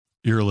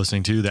You're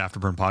listening to the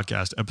Afterburn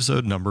Podcast,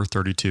 episode number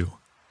 32.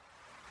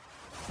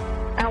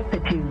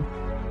 Altitude.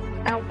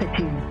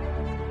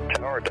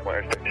 Tower,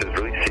 Atlanta Texas,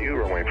 release to you,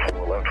 runway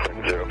 41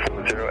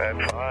 040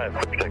 at 5,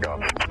 clear for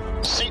takeoff.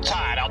 Seat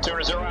tied,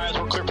 altimeter 0 eyes,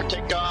 we're clear for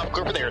takeoff,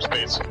 clear for the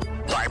airspace.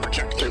 Viper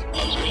check 2.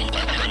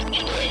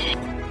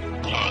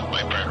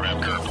 My brand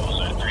ramp curve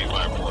at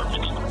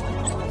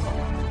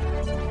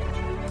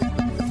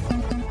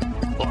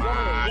 354.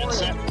 Line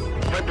set.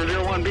 Viper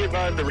 01, be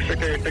advised, the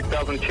restricted area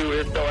 6002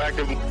 is still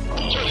active.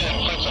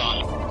 Lights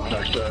on.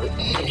 Next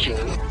picture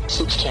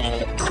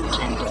 16,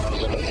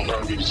 15,000,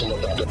 target.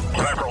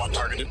 Viper 1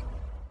 targeted.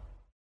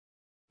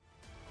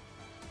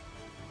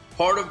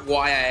 Part of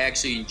why I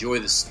actually enjoy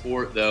the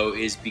sport, though,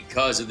 is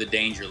because of the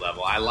danger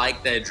level. I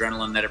like the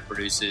adrenaline that it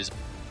produces.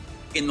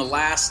 In the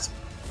last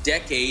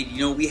decade,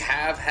 we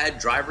have had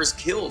drivers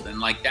killed,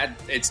 and like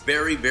that, it's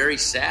very, very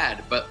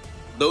sad. But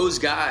those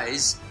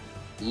guys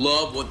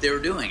love what they're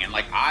doing, and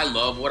like I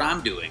love what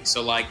I'm doing.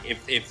 So like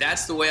if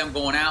that's the way I'm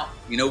going out,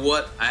 you know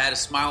what? I had a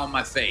smile on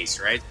my face,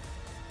 right?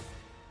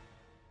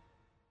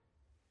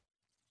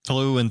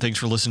 Hello, and thanks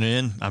for listening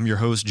in. I'm your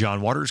host,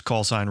 John Waters,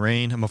 call sign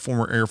Rain. I'm a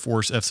former Air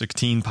Force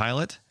F-16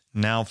 pilot,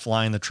 now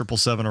flying the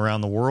 777 around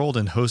the world,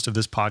 and host of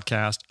this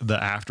podcast, the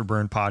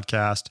Afterburn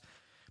Podcast.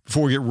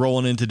 Before we get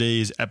rolling in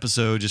today's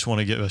episode, just want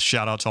to give a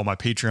shout out to all my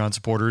Patreon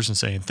supporters and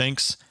saying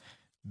thanks.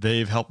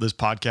 They've helped this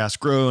podcast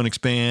grow and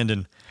expand,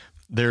 and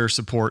their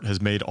support has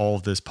made all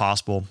of this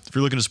possible. If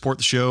you're looking to support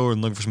the show and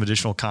looking for some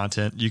additional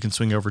content, you can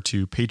swing over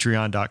to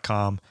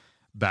patreon.com/the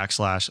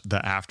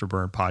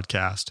Afterburn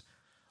Podcast.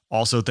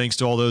 Also, thanks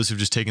to all those who've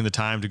just taken the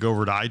time to go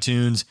over to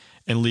iTunes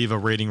and leave a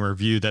rating or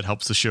review. That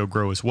helps the show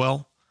grow as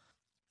well.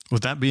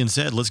 With that being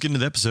said, let's get into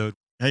the episode.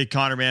 Hey,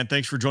 Conor, man,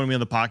 thanks for joining me on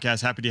the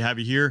podcast. Happy to have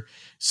you here.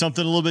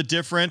 Something a little bit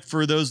different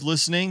for those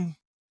listening.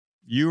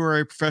 You are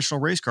a professional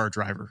race car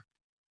driver.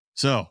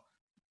 So,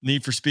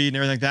 Need for Speed and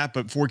everything like that.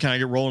 But before we kind of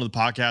get rolling to the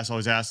podcast, I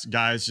always ask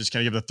guys, just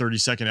kind of give a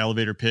 30-second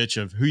elevator pitch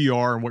of who you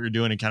are and what you're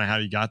doing and kind of how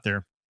you got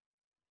there.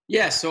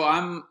 Yeah, so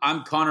I'm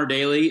Conor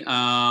Daly.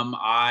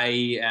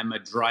 I am a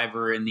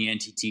driver in the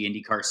NTT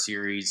IndyCar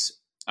series.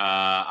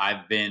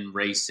 I've been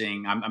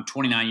racing. I'm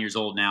 29 years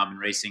old now. I've been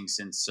racing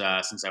since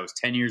I was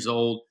 10 years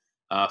old.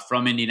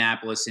 From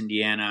Indianapolis,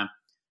 Indiana.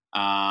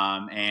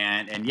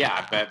 And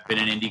yeah, I've been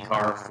in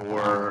IndyCar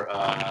for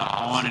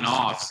on and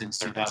off since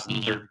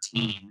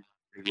 2013.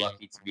 Pretty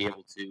lucky to be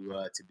able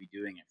to be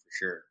doing it for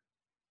sure.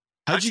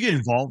 How did you get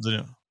involved in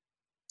it?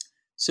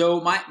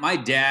 So my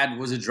dad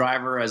was a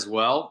driver as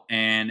well,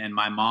 and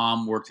my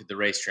mom worked at the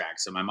racetrack.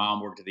 So my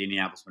mom worked at the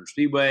Indianapolis Motor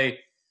Speedway.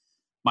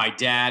 My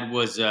dad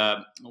was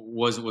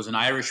an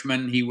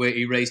Irishman.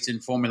 He raced in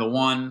Formula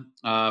One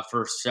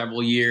for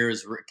several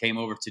years. Came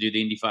over to do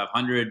the Indy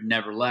 500.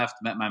 Never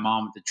left. Met my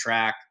mom at the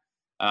track.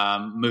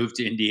 Moved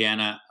to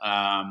Indiana,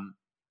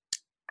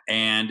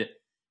 and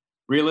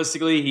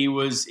realistically, he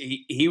was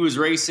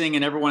racing,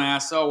 and everyone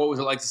asked, "Oh, what was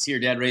it like to see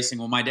your dad racing?"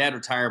 Well, my dad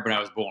retired when I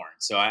was born,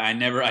 so I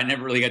never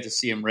really got to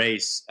see him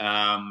race.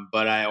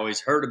 But I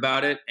always heard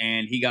about it,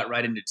 and he got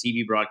right into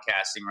TV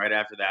broadcasting right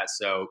after that.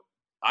 So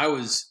I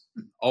was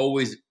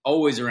always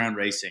around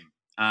racing.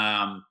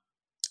 And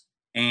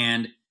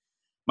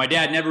my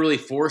dad never really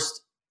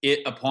forced it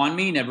upon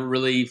me, never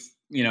really,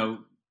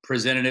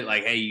 presented it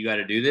like, hey, you got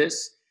to do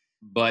this.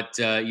 But,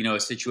 a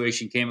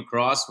situation came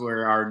across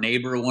where our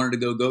neighbor wanted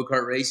to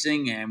go-kart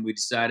racing, and we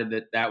decided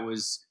I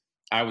was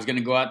going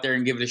to go out there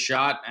and give it a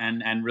shot,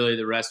 and really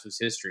the rest was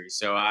history.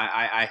 So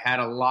I had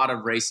a lot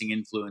of racing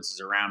influences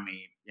around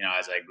me,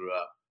 as I grew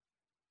up.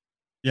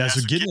 Yeah,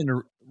 so getting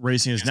into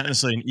racing is not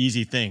necessarily an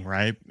easy thing,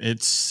 right?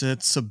 It's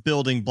a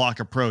building block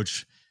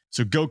approach.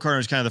 So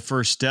go-karting is kind of the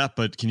first step,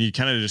 but can you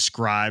kind of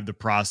describe the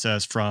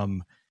process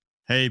from,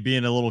 hey,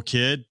 being a little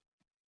kid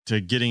to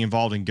getting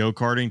involved in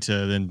go-karting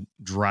to then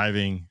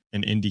driving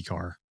an Indy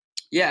car?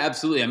 Yeah,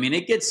 absolutely. I mean,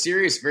 it gets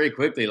serious very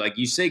quickly. Like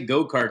you say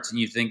go-karts and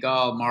you think,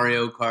 oh,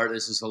 Mario Kart,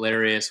 this is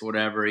hilarious,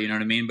 whatever, you know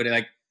what I mean? But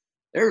like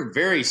there are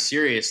very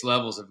serious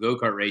levels of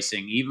go-kart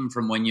racing, even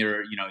from when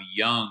you're,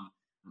 young.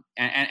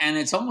 And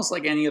it's almost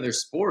like any other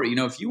sport.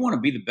 If you want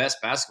to be the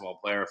best basketball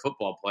player or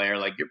football player,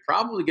 like you're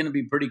probably going to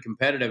be pretty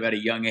competitive at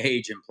a young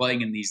age and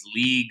playing in these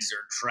leagues or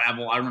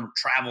travel. I remember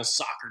travel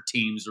soccer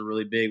teams were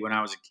really big when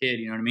I was a kid.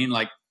 You know what I mean?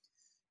 Like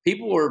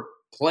people were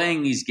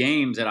playing these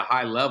games at a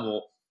high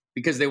level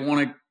because they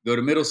want to go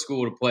to middle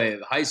school to play,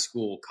 high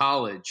school,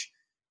 college.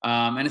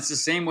 And it's the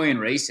same way in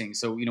racing.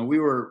 So, we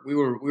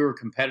were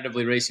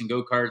competitively racing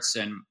go-karts,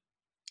 and,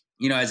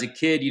 as a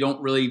kid, you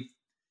don't really,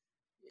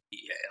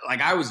 like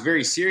I was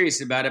very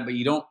serious about it, but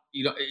you don't,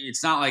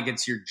 it's not like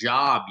it's your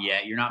job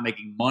yet. You're not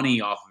making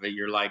money off of it.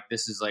 You're like,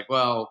 this is like,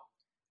 well,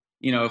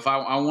 if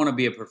I want to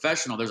be a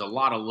professional, there's a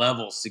lot of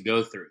levels to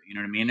go through, you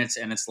know what I mean?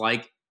 It's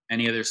like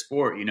any other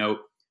sport.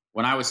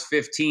 When I was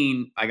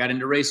 15, I got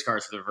into race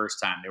cars for the first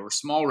time. They were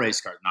small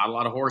race cars, not a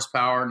lot of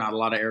horsepower, not a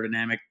lot of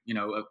aerodynamic,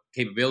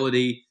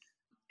 capability.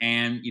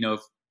 And,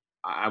 if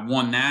I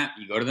won that,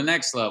 you go to the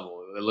next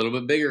level, a little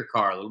bit bigger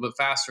car, a little bit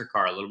faster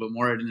car, a little bit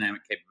more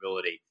aerodynamic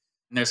capability.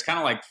 And there's kind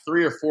of like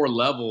 3 or 4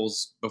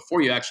 levels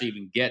before you actually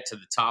even get to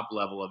the top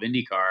level of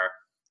IndyCar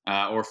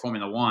or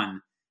Formula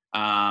One.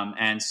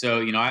 And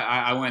so,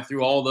 I went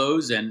through all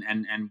those and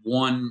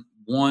won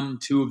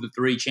 2 of the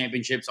 3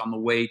 championships on the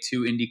way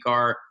to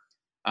IndyCar,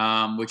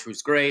 which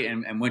was great,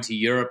 and went to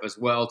Europe as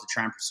well to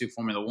try and pursue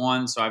Formula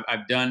One. So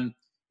I've done,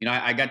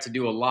 I got to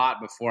do a lot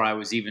before I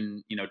was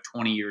even,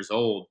 20 years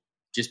old,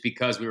 just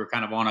because we were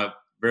kind of on a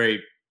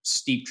very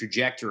steep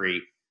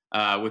trajectory,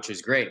 which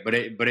is great. But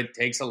it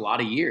takes a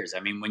lot of years.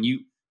 I mean, when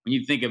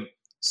you think of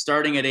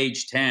starting at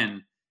age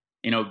 10,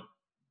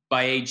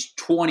 by age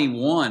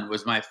 21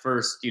 was my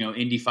first,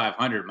 Indy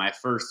 500, my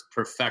first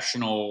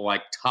professional,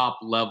 like top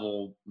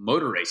level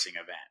motor racing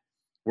event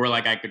where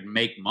like I could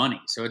make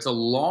money. So it's a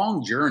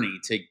long journey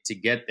to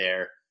get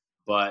there,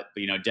 but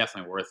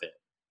definitely worth it.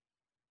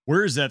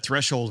 Where is that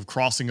threshold of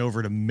crossing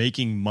over to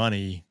making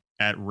money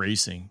at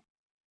racing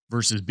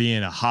versus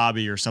being a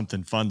hobby or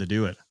something fun to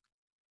do it?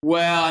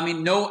 Well, I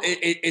mean, no,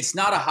 it's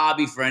not a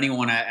hobby for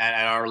anyone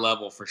at our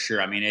level for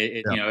sure. I mean,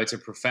 it's a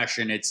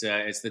profession. It's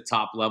the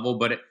top level,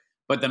 but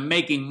the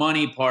making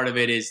money part of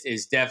it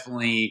is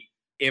definitely,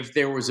 if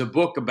there was a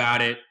book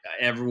about it,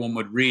 everyone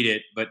would read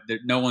it, but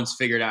no one's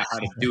figured out how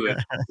to do it.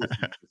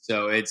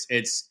 So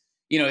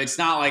it's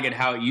not like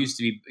how it used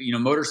to be.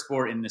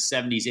 Motorsport in the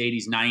 70s,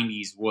 80s,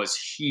 90s was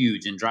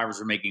huge and drivers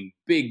were making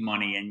big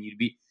money, and you'd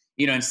be,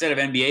 instead of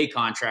NBA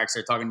contracts,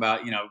 they're talking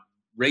about,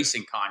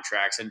 racing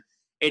contracts. And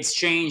it's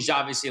changed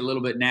obviously a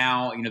little bit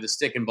now. The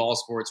stick and ball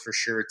sports for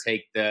sure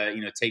take the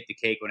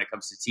cake when it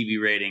comes to TV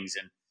ratings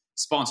and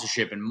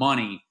sponsorship and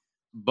money.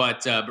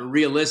 But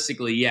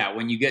realistically, yeah,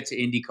 when you get to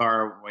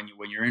IndyCar,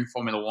 when you're in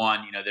Formula One,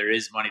 there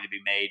is money to be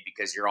made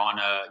because you're on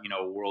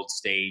a world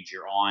stage.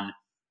 You're on,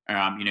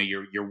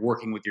 you're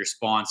working with your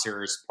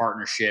sponsors,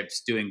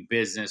 partnerships, doing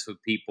business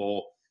with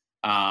people,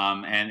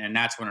 and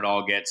that's when it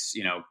all gets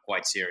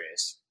quite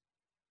serious.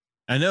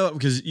 I know,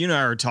 because you and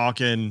I were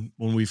talking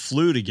when we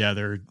flew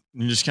together,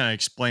 and just kind of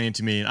explaining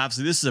to me. And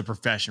obviously, this is a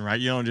profession, right?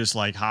 You don't just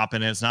like hop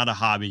in it. It's not a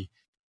hobby.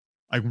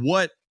 Like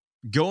what?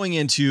 Going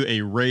into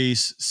a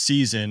race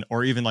season,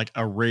 or even like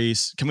a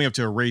race coming up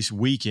to a race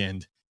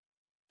weekend,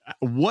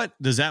 what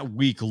does that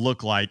week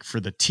look like for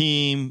the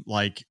team?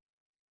 Like,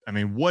 I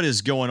mean, what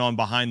is going on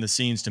behind the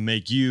scenes to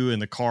make you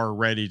and the car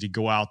ready to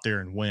go out there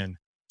and win?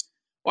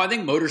 Well, I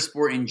think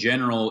motorsport in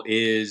general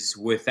is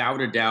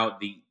without a doubt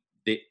the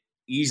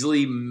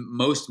easily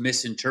most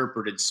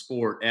misinterpreted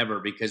sport ever,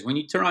 because when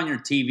you turn on your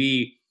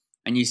TV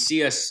and you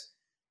see us,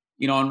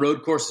 on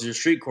road courses or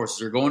street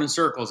courses or going in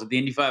circles at the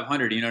Indy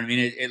 500, you know what I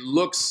mean? It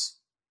looks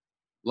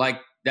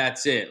like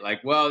that's it.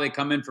 Like, well, they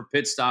come in for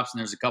pit stops and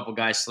there's a couple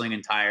guys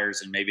slinging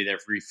tires and maybe they're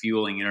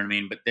refueling, you know what I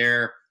mean? But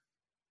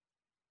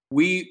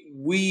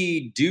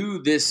we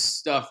do this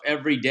stuff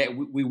every day.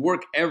 We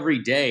work every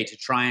day to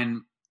try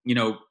and,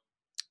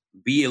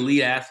 be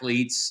elite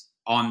athletes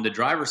on the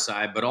driver's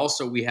side, but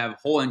also we have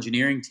whole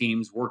engineering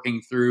teams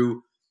working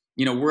through,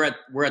 we're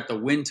at the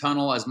wind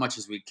tunnel as much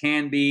as we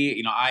can be.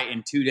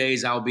 In 2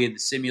 days, I'll be at the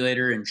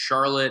simulator in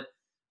Charlotte.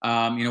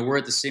 We're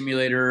at the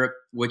simulator,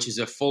 which is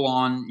a full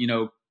on,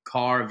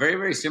 car, very,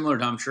 very similar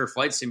to, I'm sure,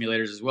 flight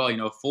simulators as well,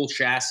 a full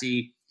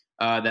chassis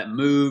that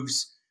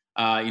moves.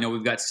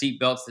 We've got seat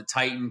belts that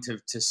tighten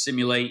to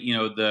simulate,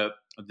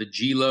 the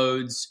G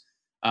loads.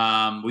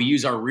 We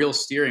use our real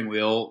steering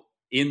wheel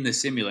in the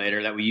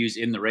simulator that we use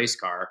in the race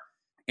car.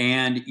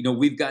 And,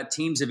 we've got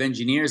teams of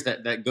engineers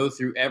that go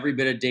through every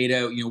bit of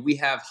data. We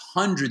have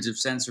hundreds of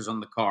sensors on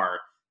the car,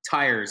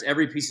 tires,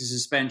 every piece of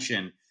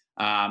suspension.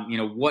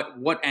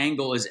 What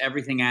angle is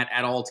everything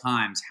at all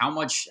times? How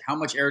much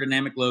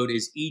aerodynamic load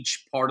is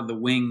each part of the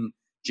wing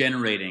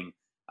generating?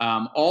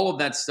 All of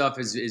that stuff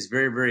is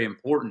very, very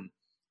important.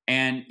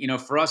 And,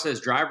 for us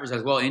as drivers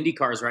as well, Indy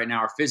cars right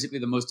now are physically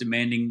the most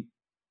demanding,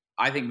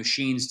 I think,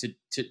 machines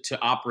to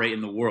operate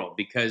in the world,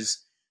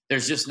 because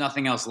there's just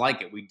nothing else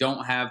like it. We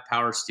don't have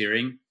power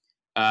steering.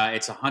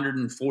 It's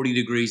 140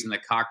 degrees in the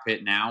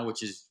cockpit now,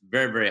 which is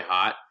very, very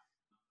hot.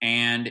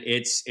 And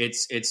it's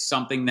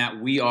something that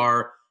we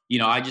are,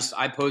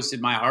 I posted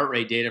my heart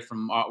rate data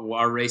from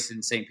our race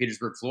in St.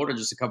 Petersburg, Florida,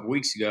 just a couple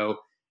weeks ago.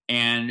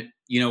 And,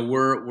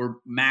 we're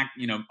max,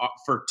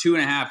 for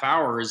 2.5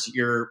 hours,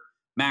 your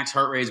max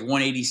heart rate is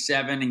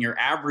 187 and you're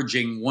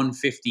averaging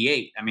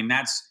 158. I mean,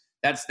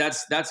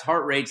 that's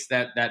heart rates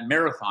that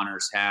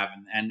marathoners have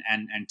and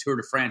Tour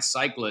de France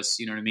cyclists,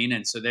 you know what I mean?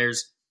 And so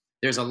there's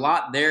a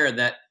lot there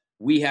that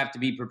we have to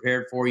be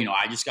prepared for.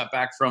 I just got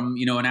back from,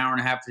 an hour and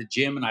a half to the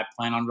gym, and I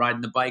plan on riding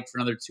the bike for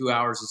another 2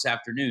 hours this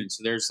afternoon.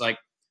 So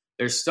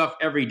there's stuff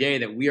every day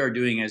that we are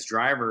doing as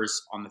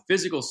drivers on the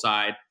physical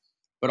side,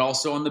 but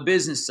also on the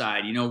business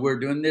side. We're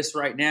doing this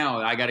right now.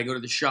 I got to go to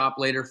the shop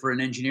later for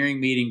an engineering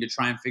meeting to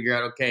try and figure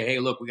out, okay, hey,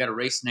 look, we got a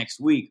race next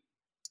week,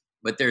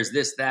 but there's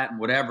this, that, and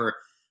whatever.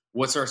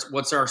 What's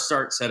our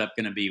start setup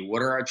going to be?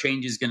 What are our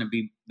changes going to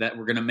be that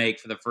we're going to make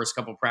for the first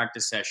couple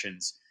practice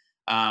sessions?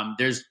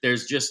 There's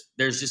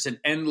just an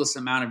endless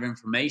amount of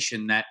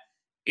information that,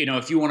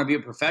 if you want to be a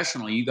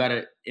professional, you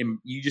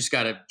just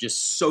got to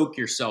soak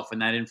yourself in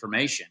that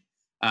information.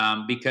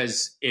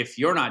 because if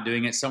you're not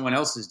doing it, someone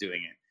else is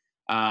doing it.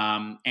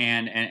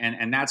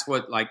 And that's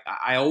what, like,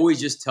 I always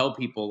just tell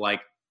people,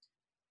 like,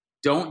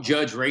 don't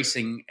judge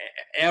racing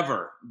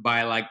ever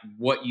by like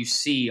what you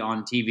see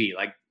on TV.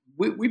 Like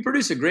we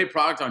produce a great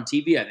product on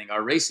TV. I think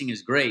our racing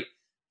is great,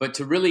 but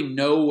to really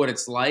know what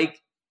it's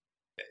like,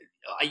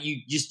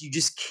 you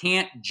just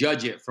can't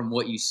judge it from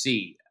what you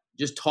see.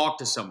 Just talk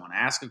to someone,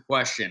 ask a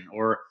question,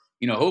 or,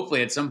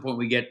 hopefully at some point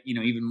we get,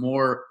 even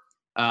more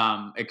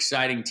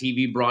exciting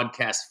TV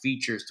broadcast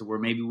features to where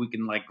maybe we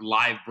can like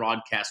live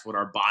broadcast what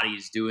our body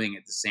is doing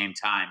at the same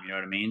time. You know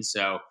what I mean?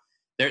 So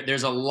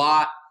there's a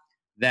lot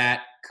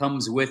that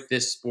comes with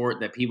this sport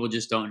that people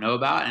just don't know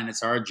about. And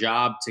it's our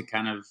job to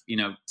kind of,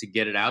 to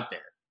get it out there.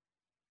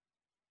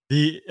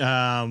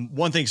 The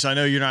one thing, so I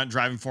know you're not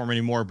driving for him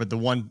anymore, but the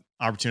one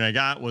opportunity I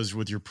got was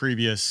with your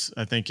previous,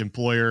 I think,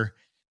 employer,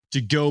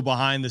 to go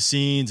behind the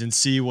scenes and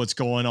see what's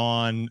going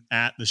on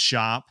at the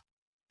shop.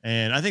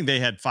 And I think they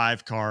had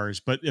 5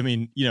 cars, but I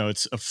mean,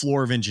 it's a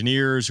floor of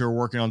engineers who are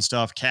working on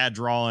stuff, CAD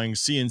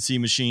drawings, CNC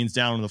machines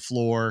down on the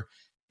floor,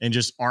 and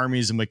just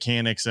armies of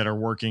mechanics that are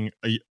working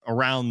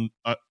around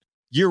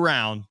year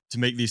round to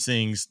make these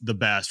things the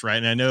best. Right.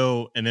 And I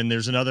know, and then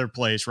there's another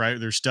place, right?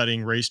 They're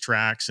studying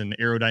racetracks and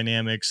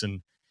aerodynamics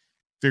and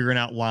figuring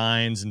out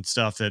lines and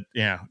stuff that,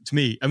 to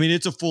me, I mean,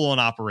 it's a full on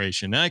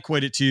operation. And I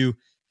equate it to,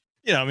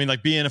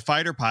 like being a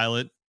fighter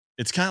pilot,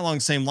 it's kind of along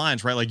the same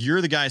lines, right? Like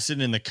you're the guy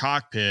sitting in the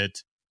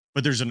cockpit,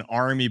 but there's an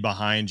army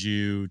behind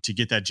you to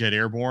get that jet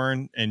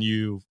airborne, and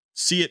you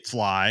see it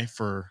fly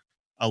for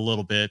a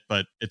little bit,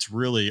 but it's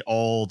really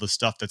all the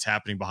stuff that's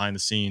happening behind the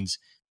scenes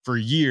for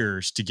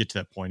years to get to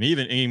that point. It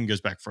even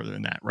goes back further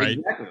than that, right?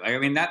 Exactly. I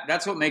mean,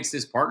 that's what makes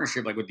this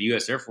partnership, like with the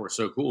U.S. Air Force,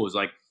 so cool. Is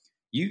like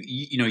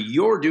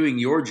you're doing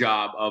your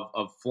job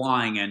of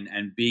flying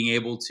and being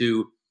able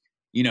to,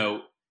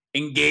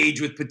 engage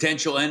with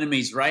potential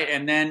enemies, right?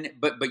 And then,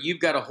 but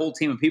you've got a whole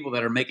team of people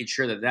that are making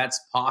sure that that's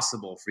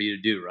possible for you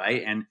to do,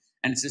 right? And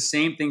it's the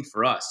same thing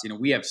for us.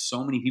 We have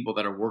so many people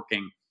that are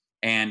working,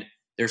 and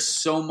there's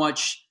so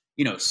much,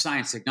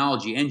 science,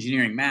 technology,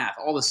 engineering, math,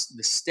 all the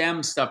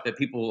STEM stuff that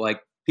people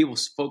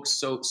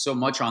focus so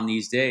much on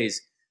these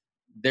days.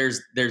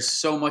 There's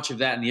so much of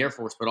that in the Air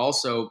Force, but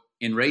also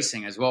in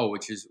racing as well,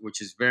 which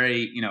is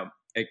very,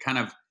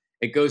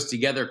 it goes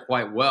together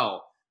quite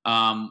well.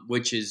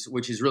 Which is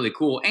really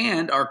cool.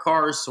 And our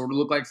cars sort of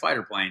look like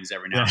fighter planes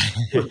every now and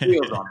then with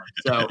wheels on them.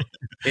 So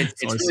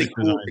it's really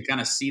cool to kind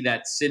of see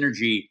that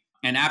synergy.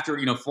 And after,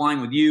 flying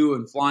with you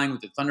and flying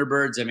with the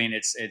Thunderbirds, I mean,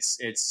 it's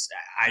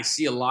I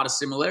see a lot of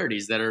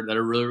similarities that are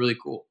really, really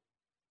cool.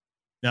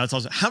 Now it's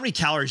awesome. How many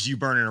calories do you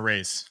burn in a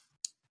race?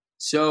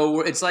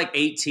 So it's like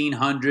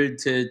 1,800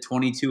 to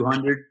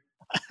 2,200.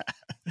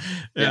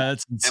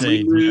 That's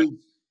insane. And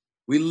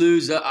we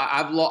lose.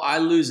 I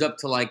lose up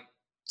to like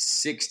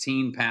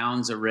 16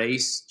 pounds a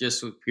race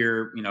just with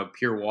pure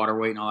water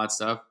weight and all that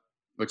stuff,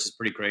 which is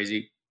pretty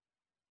crazy.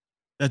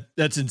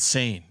 That's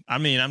insane. I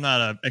mean, I'm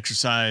not an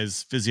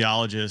exercise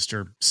physiologist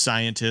or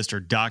scientist or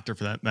doctor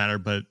for that matter,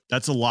 but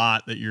that's a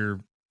lot that you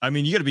got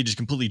to be just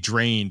completely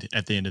drained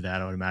at the end of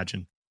that, I would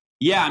imagine.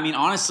 Yeah. I mean,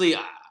 honestly,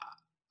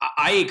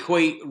 I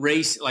equate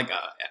race, like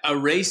a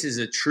race is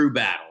a true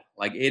battle.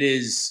 Like it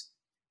is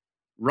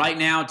right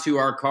now to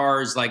our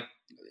cars. Like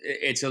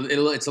it's a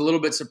little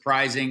bit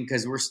surprising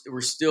because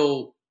we're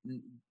still,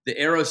 the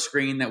aero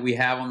screen that we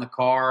have on the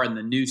car and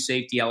the new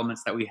safety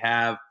elements that we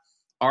have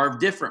are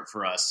different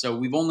for us. So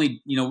we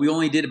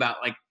only did about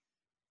like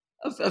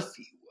a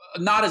few,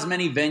 not as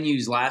many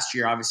venues last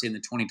year, obviously in the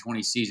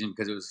 2020 season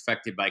because it was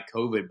affected by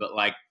COVID, but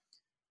like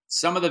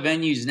some of the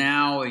venues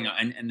now,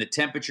 and the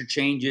temperature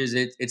changes,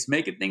 it's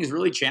making things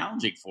really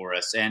challenging for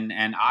us. And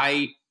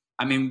I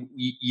mean,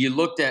 you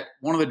looked at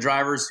one of the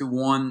drivers who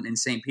won in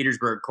St.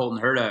 Petersburg,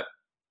 Colton Herta.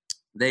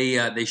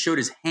 They showed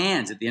his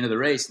hands at the end of the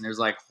race, and there's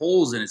like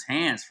holes in his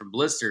hands from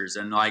blisters.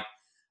 And like,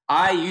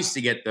 I used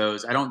to get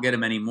those. I don't get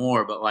them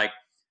anymore, but like,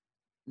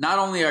 not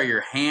only are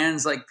your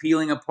hands like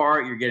peeling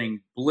apart, you're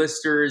getting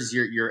blisters.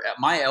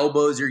 My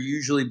elbows are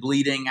usually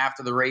bleeding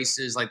after the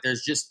races. Like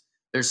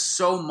there's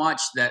so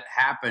much that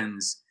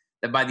happens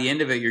that by the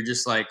end of it, you're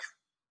just like,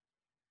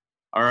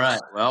 all right,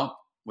 well,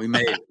 we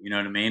made it, you know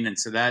what I mean? And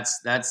so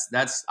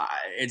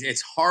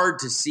it's hard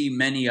to see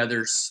many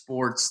other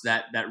sports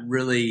that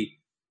really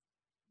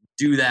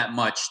do that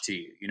much to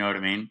you. You know what I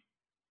mean?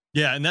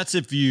 Yeah. And that's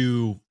if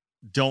you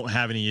don't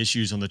have any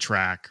issues on the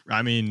track.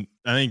 I mean,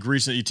 I think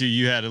recently too,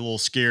 you had a little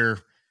scare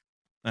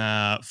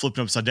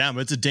flipping upside down,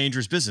 but it's a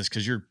dangerous business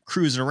because you're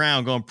cruising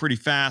around going pretty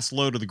fast,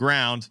 low to the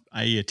ground,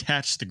 i.e.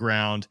 attached to the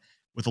ground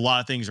with a lot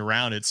of things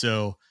around it.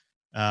 So,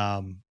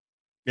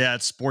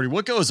 it's sporty.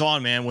 What goes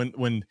on, man,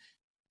 when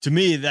to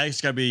me, that's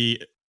gotta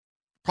be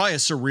probably a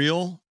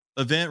surreal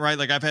event, right?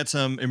 Like I've had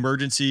some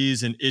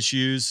emergencies and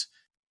issues,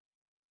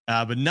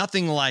 but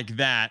nothing like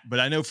that. But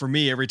I know for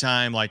me, every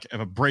time, like if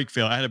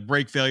I had a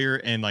brake failure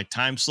and like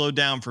time slowed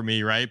down for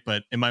me. Right.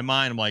 But in my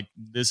mind, I'm like,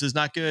 this is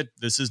not good.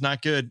 This is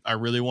not good. I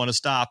really want to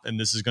stop. And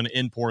this is going to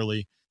end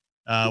poorly.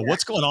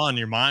 What's going on in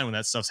your mind when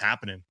that stuff's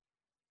happening?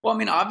 Well, I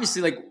mean,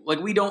 obviously, like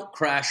we don't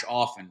crash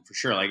often for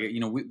sure. Like,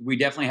 we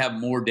definitely have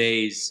more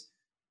days,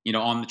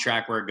 on the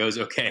track where it goes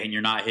okay and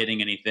you're not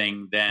hitting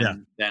anything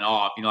than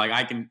off. Like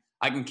I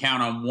can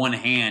count on one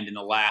hand in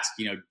the last,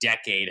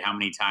 decade how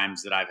many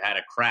times that I've had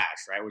a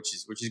crash, right? Which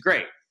is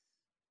great.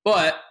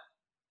 But,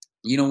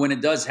 when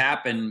it does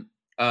happen,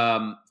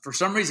 for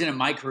some reason in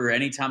my career,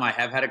 anytime I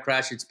have had a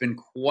crash, it's been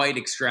quite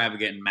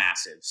extravagant and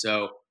massive.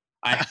 So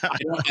I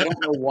don't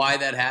know why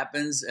that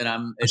happens,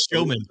 and it's a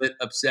little bit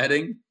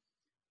upsetting.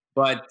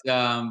 But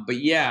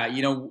yeah,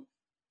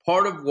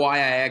 part of why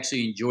I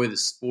actually enjoy the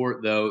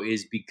sport though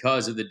is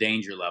because of the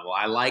danger level.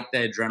 I like the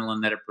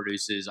adrenaline that it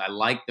produces. I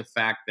like the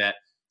fact that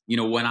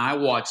when I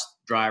watched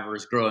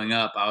drivers growing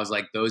up, I was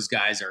like, those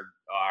guys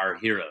are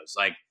heroes.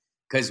 Like,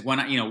 because when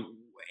in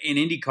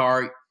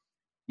IndyCar,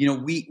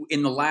 we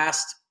in the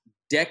last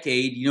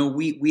decade,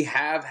 we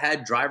have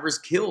had drivers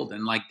killed,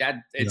 and like that,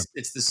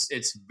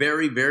 it's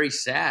very, very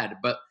sad.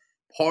 But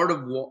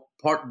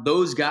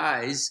those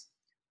guys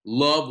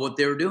love what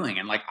they're doing,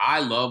 and like I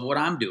love what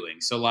I'm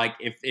doing. So like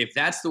if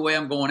that's the way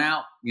I'm going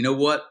out, you know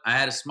what? I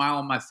had a smile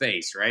on my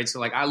face, right? So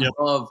like I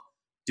love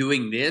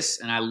doing this,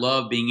 and I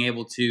love being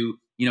able to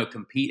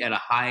compete at a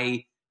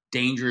high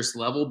dangerous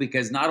level,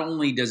 because not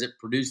only does it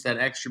produce that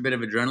extra bit of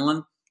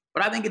adrenaline,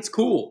 but I think it's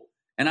cool,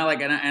 and I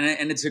like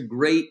and it's a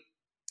great.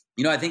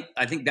 I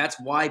think that's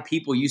why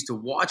people used to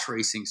watch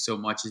racing so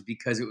much, is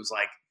because it was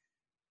like,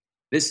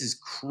 this is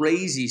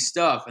crazy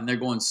stuff, and they're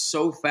going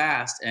so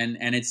fast, and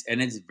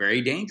it's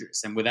very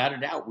dangerous. And without a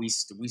doubt, we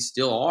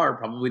still are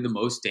probably the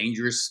most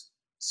dangerous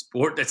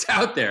sport that's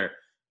out there.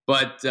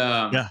 But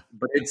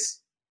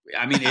it's,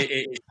 I mean,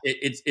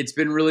 it's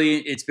been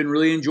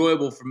really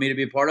enjoyable for me to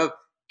be a part of,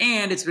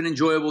 and it's been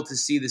enjoyable to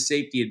see the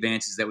safety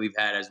advances that we've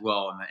had as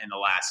well in the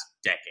last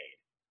decade.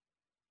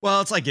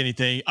 Well, it's like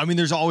anything. I mean,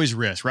 there's always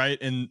risk, right?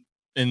 And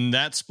in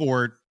that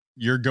sport,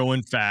 you're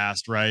going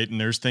fast, right? And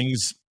there's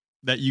things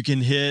that you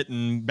can hit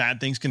and bad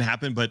things can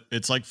happen, but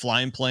it's like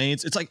flying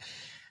planes. It's like,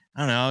 I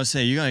don't know, I would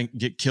say you're going to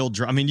get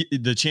killed. I mean,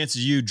 the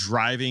chances of you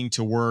driving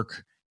to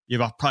work, you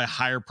have a probably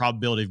higher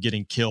probability of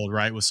getting killed,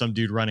 right? With some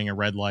dude running a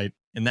red light.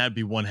 And that'd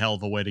be one hell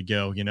of a way to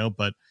go,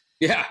 but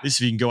yeah, at least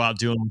if you can go out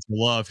doing what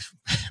you love,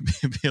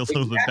 be a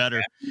little bit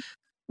better.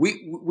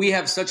 We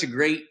have such a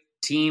great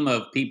team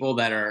of people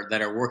that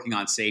are working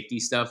on safety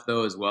stuff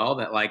though as well,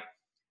 that like,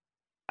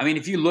 I mean,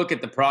 if you look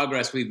at the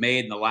progress we've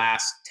made in the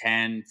last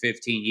 10,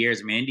 15 years,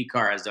 I mean,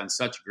 IndyCar has done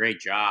such a great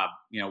job.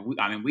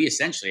 We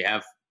essentially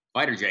have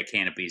fighter jet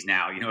canopies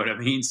now, you know what I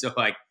mean? So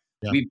like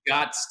we've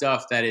got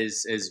stuff that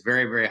is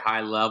very, very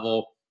high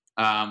level,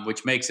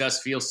 which makes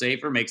us feel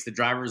safer, makes the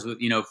drivers with,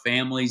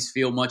 families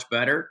feel much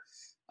better.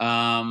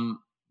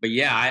 But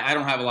yeah, I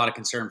don't have a lot of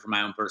concern for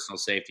my own personal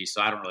safety,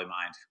 so I don't really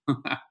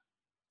mind.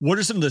 What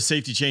are some of the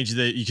safety changes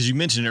because you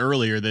mentioned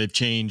earlier they've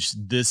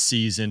changed this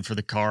season for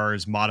the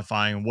cars,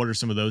 modifying, and what are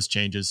some of those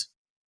changes?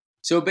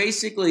 So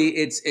basically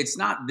it's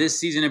not this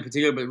season in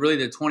particular, but really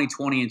the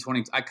 2020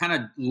 and I kind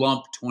of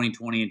lump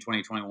 2020 and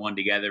 2021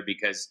 together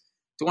because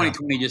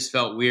 2020 just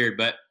felt weird,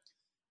 but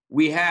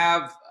we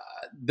have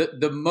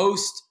the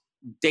most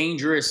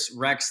dangerous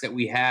wrecks that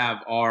we have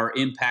are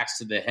impacts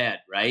to the head,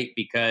 right?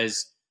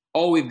 Because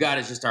all we've got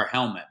is just our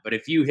helmet. But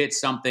if you hit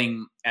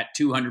something at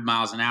 200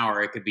 miles an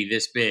hour, it could be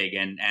this big,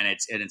 and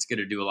it's going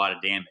to do a lot of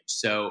damage.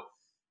 So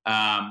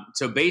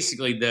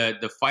basically,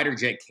 the fighter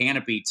jet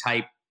canopy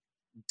type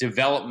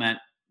development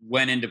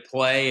went into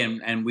play,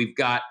 and we've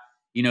got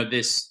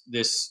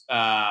this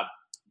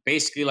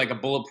basically like a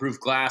bulletproof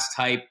glass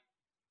type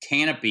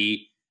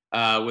canopy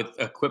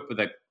equipped with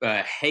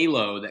a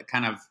halo that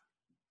kind of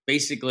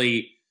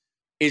basically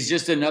is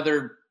just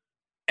another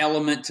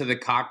element to the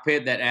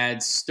cockpit that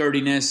adds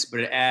sturdiness,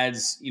 but it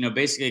adds,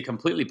 basically it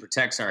completely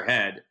protects our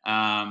head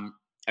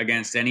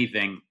against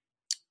anything.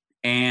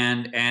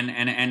 And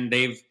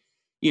they've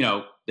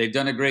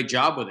done a great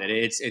job with it.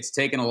 It's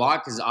taken a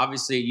lot because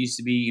obviously it used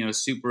to be,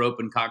 super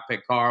open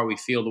cockpit car. We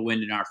feel the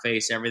wind in our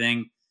face,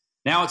 everything.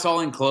 Now it's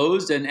all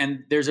enclosed,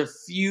 and there's a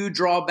few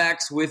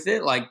drawbacks with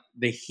it, like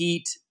the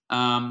heat,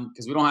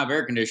 because we don't have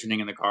air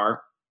conditioning in the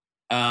car.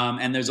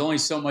 And there's only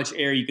so much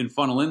air you can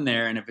funnel in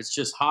there. And if it's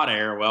just hot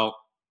air, well,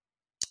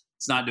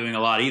 it's not doing a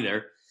lot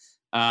either.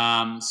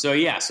 So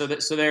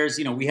there's,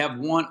 we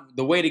have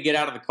the way to get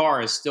out of the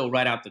car is still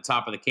right out the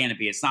top of the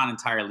canopy. It's not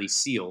entirely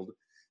sealed,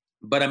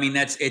 but I mean,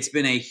 it's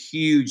been a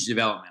huge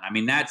development. I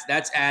mean,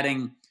 that's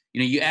adding,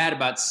 you add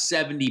about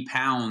 70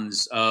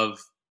 pounds of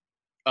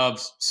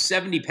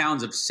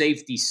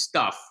safety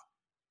stuff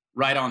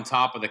right on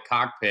top of the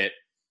cockpit,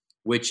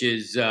 which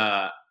is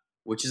a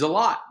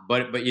lot,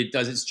 but it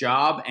does its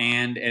job,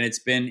 and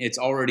it's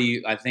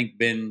already, I think,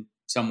 been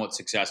somewhat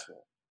successful.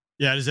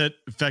 Yeah. Does that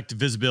affect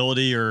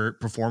visibility or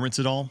performance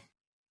at all?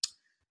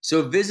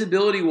 So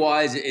visibility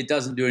wise, it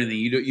doesn't do anything.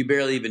 You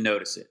barely even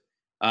notice it.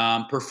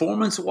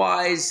 Performance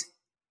wise,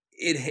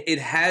 it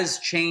has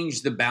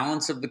changed the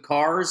balance of the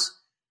cars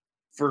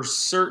for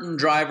certain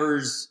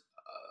drivers,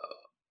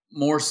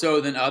 more so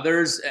than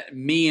others.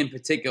 Me in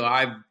particular,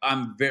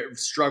 I'm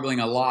struggling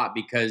a lot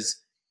because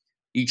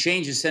you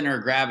change the center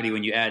of gravity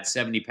when you add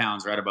 70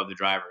 pounds right above the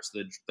driver.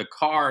 So the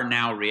car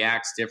now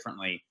reacts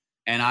differently.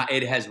 And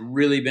it has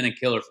really been a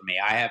killer for me.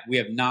 We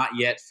have not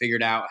yet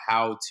figured out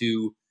how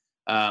to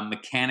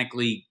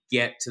mechanically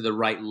get to the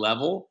right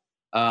level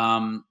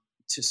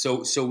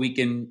so we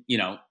can,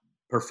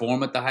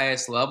 perform at the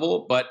highest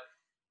level. But,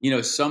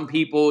 some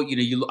people,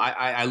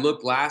 I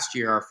looked last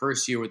year, our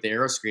first year with the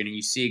Aeroscreen, and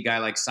you see a guy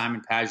like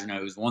Simon Pagenaud,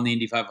 who's won the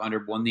Indy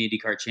 500, won the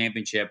IndyCar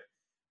Championship.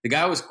 The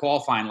guy was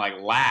qualifying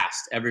like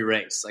last every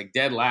race, like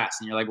dead last.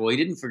 And you're like, well, he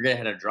didn't forget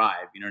how to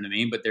drive. You know what I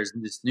mean? But there's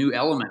this new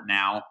element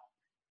now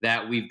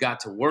that we've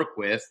got to work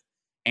with.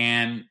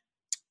 And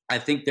I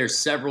think there's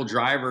several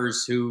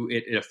drivers who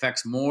it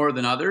affects more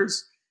than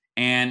others.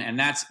 And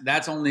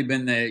that's only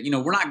been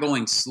we're not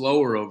going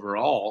slower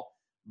overall,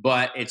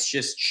 but it's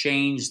just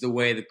changed the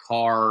way the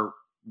car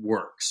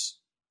works.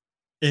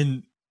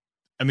 And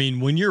I mean,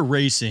 when you're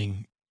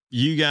racing,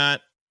 you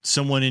got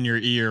someone in your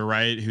ear,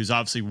 right? Who's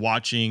obviously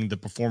watching the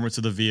performance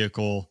of the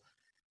vehicle,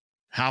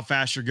 how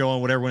fast you're going,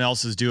 what everyone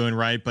else is doing,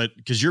 right? But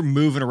because you're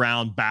moving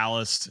around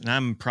ballast, and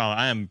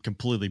I am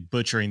completely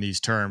butchering these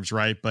terms,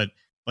 right? But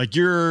like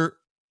your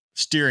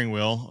steering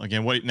wheel,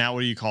 again, what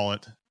do you call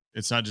it?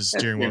 It's not just a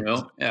steering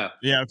wheel. Yeah.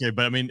 Yeah. Okay.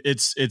 But I mean,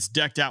 it's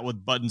decked out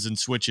with buttons and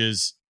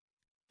switches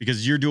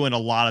because you're doing a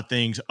lot of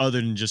things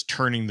other than just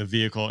turning the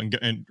vehicle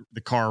and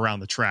the car around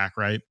the track,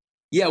 right?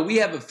 Yeah, we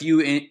have a few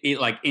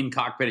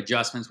in-cockpit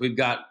adjustments. We've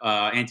got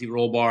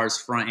anti-roll bars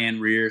front and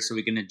rear, so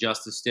we can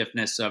adjust the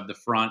stiffness of the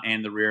front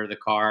and the rear of the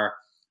car.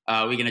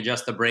 We can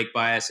adjust the brake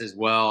bias as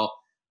well.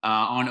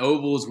 On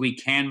ovals, we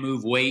can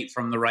move weight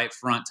from the right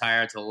front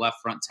tire to the left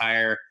front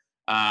tire,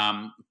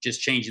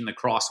 just changing the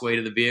cross weight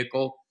of the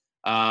vehicle.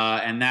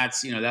 And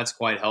that's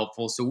quite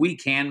helpful. So we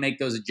can make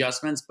those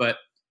adjustments, but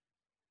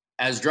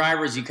as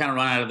drivers, you kind of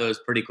run out of those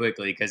pretty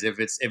quickly because if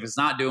it's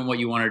not doing what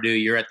you want to do,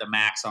 you're at the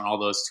max on all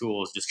those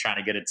tools, just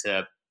trying to get it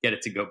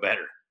to go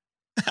better.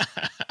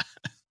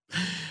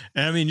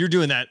 And I mean, you're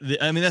doing that.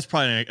 I mean,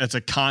 that's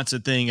a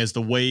constant thing as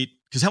the weight,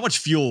 because how much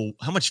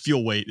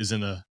fuel weight is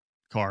in the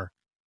car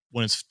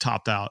when it's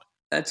topped out?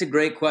 That's a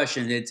great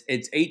question. It's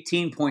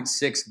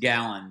 18.6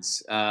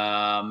 gallons.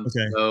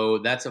 Okay. So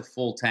that's a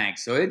full tank.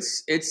 So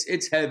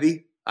it's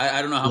heavy.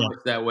 I don't know how much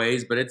that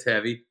weighs, but it's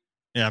heavy.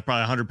 Yeah,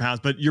 probably 100 pounds,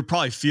 but you're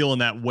probably feeling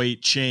that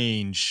weight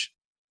change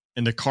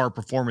and the car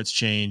performance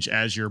change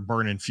as you're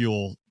burning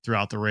fuel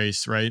throughout the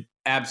race, right?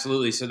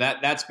 Absolutely. So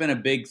that's been a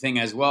big thing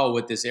as well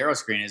with this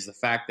Aeroscreen is the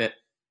fact that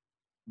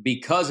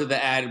because of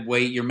the added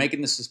weight, you're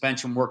making the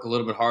suspension work a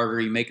little bit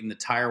harder. You're making the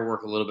tire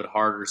work a little bit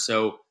harder.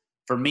 So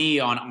for me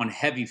on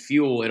heavy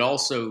fuel, it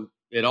also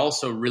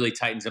really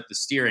tightens up the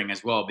steering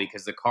as well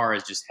because the car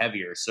is just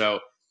heavier. So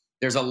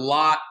there's a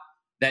lot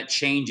that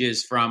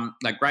changes from,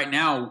 like right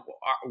now,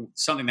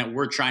 something that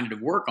we're trying to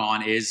work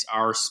on is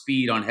our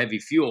speed on heavy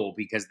fuel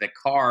because the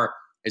car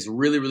is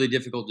really, really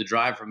difficult to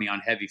drive for me on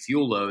heavy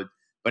fuel load.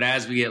 But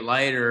as we get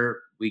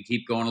lighter, we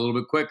keep going a little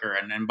bit quicker.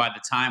 And then by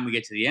the time we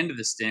get to the end of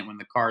the stint, when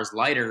the car is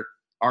lighter,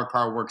 our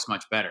car works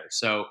much better.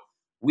 So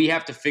we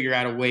have to figure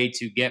out a way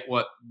to get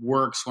what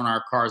works when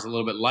our car is a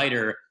little bit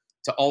lighter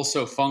to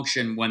also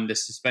function when the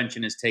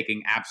suspension is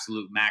taking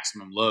absolute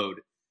maximum load.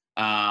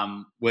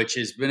 Which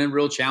has been a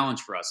real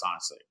challenge for us,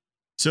 honestly.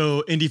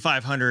 So Indy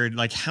 500,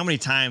 like how many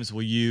times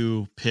will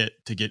you pit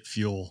to get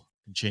fuel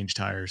and change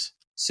tires?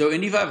 So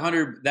Indy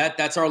 500,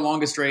 that's our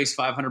longest race,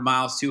 500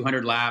 miles,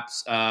 200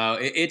 laps.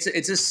 It's a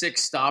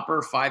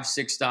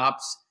 5-6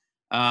 stops.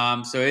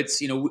 So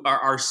it's,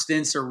 our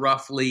stints are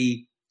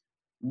roughly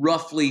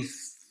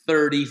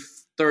 30,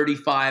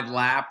 35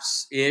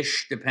 laps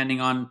ish,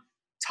 depending on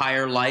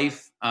tire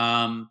life.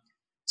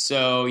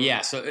 So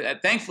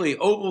thankfully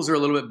ovals are a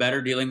little bit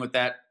better dealing with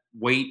that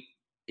weight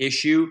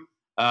issue.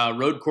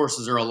 Road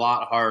courses are a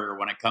lot harder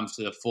when it comes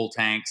to the full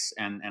tanks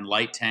and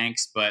light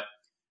tanks, but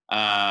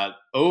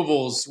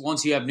ovals,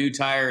 once you have new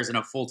tires and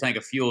a full tank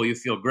of fuel, you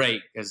feel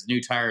great because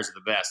new tires are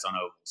the best on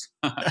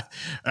ovals.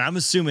 I'm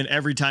assuming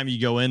every time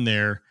you go in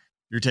there,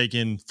 you're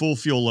taking full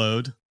fuel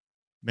load,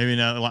 maybe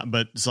not a lot,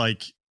 but it's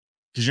like,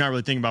 because you're not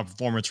really thinking about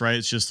performance, right?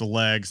 It's just the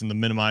legs and the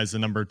minimize the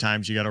number of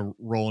times you got to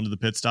roll into the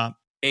pit stop.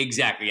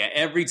 Exactly. Yeah.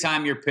 Every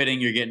time you're pitting,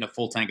 you're getting a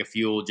full tank of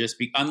fuel.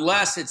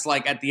 Unless it's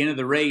like at the end of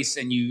the race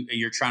and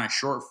you're trying to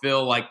short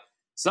fill. Like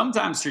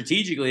sometimes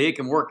strategically, it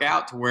can work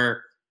out to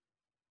where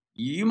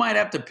you might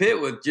have to pit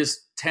with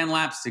just 10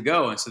 laps to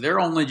go, and so they're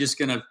only just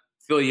going to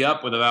fill you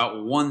up with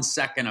about 1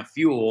 second of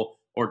fuel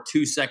or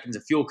 2 seconds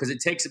of fuel because it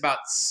takes about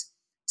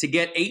to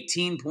get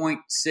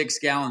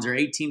 18.6 gallons or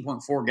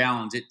 18.4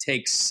 gallons. It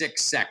takes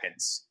 6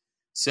 seconds.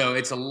 So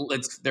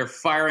they're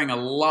firing a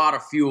lot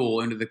of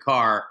fuel into the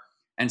car.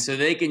 And so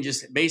they can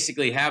just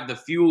basically have the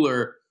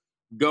fueler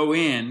go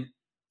in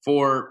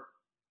for,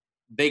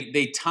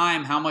 they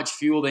time how much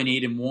fuel they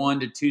need in 1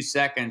 to 2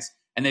 seconds.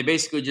 And they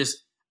basically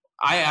just,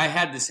 I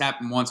had this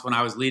happen once when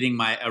I was leading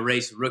a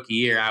race rookie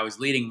year.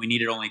 We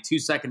needed only 2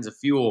 seconds of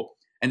fuel.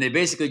 And they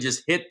basically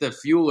just hit the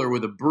fueler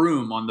with a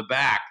broom on the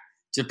back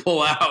to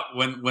pull out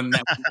when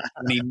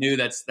he knew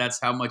that's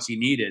how much he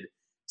needed.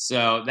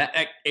 So that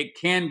it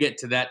can get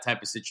to that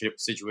type of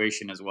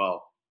situation as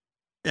well.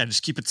 Yeah,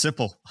 just keep it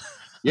simple.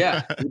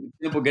 Yeah, keep it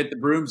simple. Get the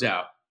brooms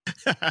out.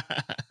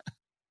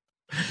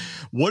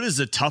 What is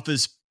the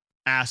toughest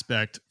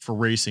aspect for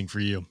racing for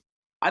you?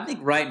 I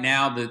think right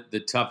now the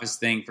toughest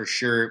thing for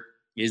sure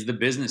is the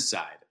business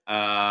side.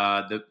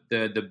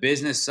 The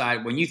business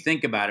side, when you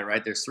think about it,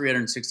 right? There's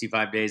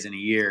 365 days in a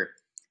year.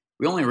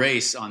 We only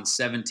race on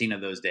 17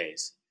 of those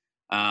days.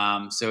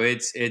 So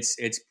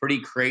it's pretty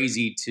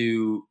crazy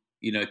to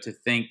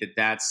think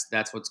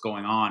that's what's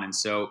going on. And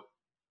so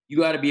you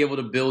got to be able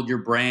to build your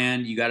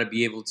brand. You got to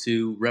be able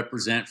to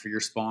represent for your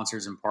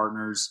sponsors and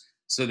partners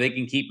so they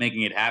can keep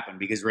making it happen,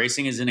 because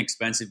racing is an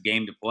expensive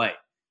game to play.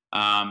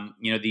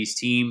 These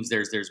teams,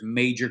 there's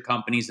major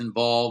companies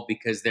involved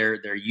because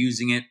they're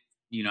using it,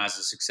 as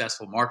a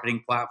successful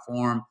marketing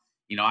platform.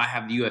 I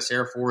have the U.S.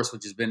 Air Force,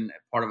 which has been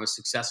part of a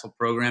successful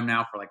program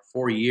now for like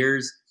 4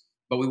 years,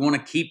 but we want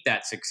to keep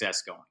that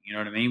success going. You know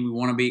what I mean? We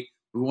want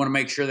to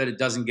make sure that it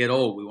doesn't get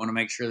old. We want to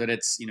make sure that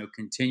it's,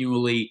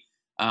 continually,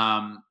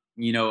 getting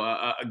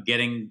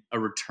a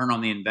return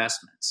on the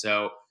investment.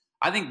 So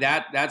I think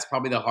that's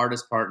probably the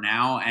hardest part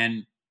now.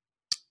 And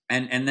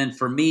then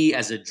for me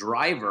as a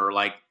driver,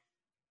 like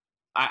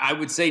I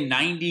would say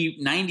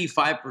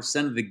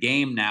 95% of the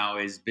game now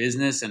is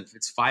business, and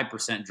it's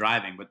 5%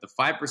 driving. But the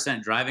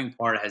 5% driving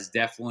part has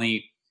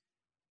definitely,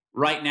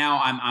 right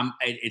now,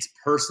 it's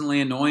personally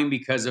annoying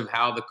because of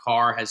how the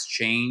car has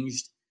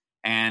changed.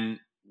 And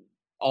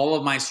all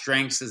of my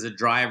strengths as a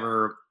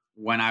driver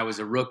when I was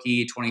a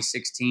rookie,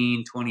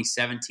 2016,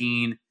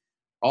 2017,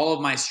 all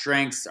of my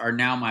strengths are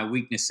now my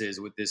weaknesses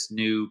with this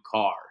new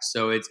car.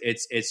 So it's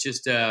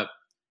just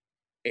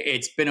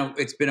it's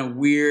been a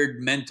weird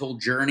mental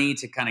journey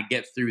to kind of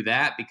get through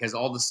that, because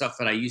all the stuff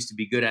that I used to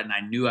be good at and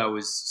I knew I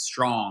was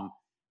strong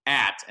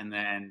at, and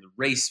then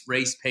race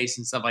pace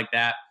and stuff like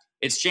that,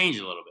 it's changed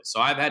a little bit. So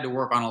I've had to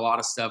work on a lot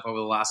of stuff over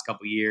the last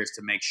couple of years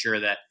to make sure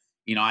that,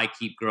 I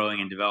keep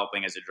growing and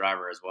developing as a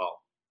driver as well.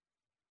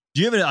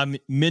 Do you have any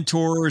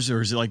mentors,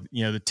 or is it like,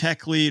 the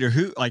tech lead, or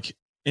who, like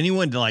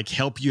anyone to like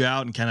help you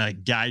out and kind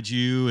of guide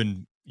you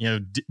and,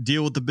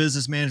 deal with the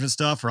business management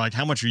stuff, or like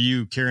how much are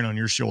you carrying on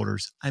your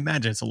shoulders? I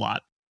imagine it's a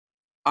lot.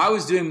 I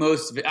was doing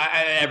most of it,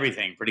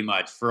 everything pretty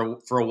much for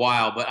a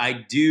while, but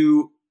I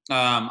do.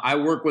 I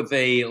work with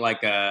a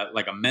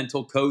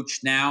mental coach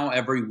now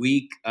every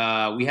week.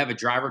 We have a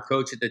driver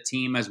coach at the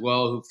team as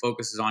well who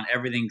focuses on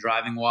everything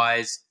driving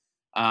wise.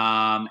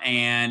 And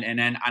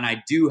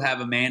I do have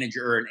a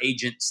manager, or an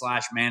agent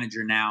 /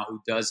 manager now, who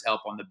does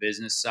help on the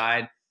business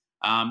side.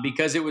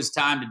 Because it was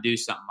time to do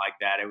something like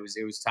that. It was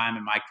time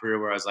in my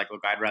career where I was like,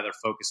 look, I'd rather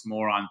focus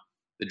more on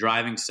the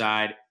driving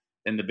side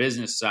than the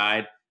business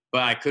side,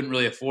 but I couldn't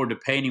really afford to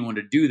pay anyone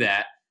to do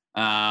that.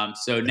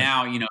 So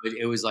now,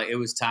 it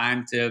was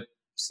time to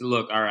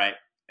look, all right,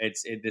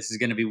 this is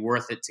going to be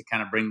worth it to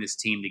kind of bring this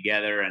team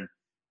together. And,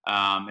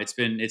 it's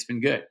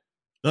been good.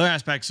 The other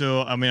aspect.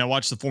 So, I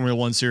watched the Formula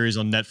One series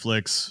on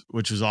Netflix,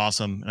 which was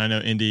awesome. And I know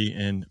Indy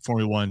and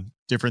Formula One,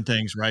 different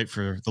things, right?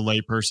 For the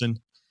lay person.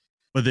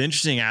 But the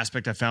interesting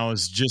aspect I found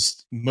was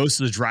just most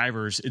of the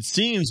drivers, it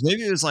seems,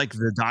 maybe it was like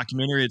the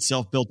documentary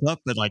itself built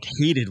up, but like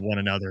hated one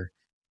another.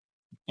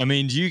 Do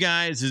you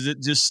guys, is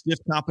it just stiff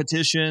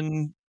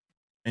competition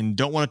and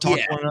don't want to talk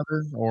to one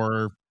another,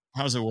 or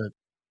how does it work?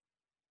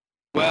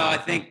 Well, I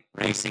think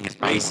racing is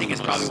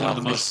probably one of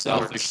the most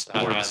selfish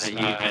sports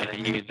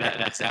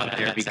that's out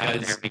there,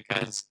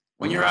 because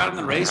when you're out on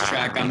the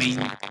racetrack,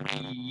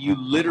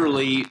 you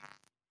literally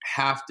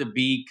have to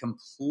be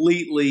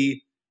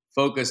completely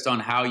focused on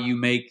how you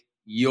make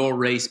your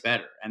race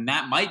better. And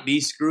that might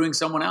be screwing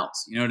someone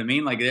else. You know what I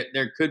mean? Like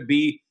there could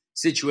be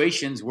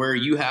situations where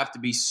you have to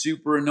be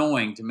super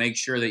annoying to make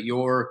sure that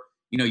your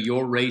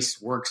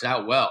race works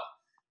out well.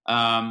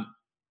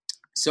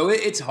 So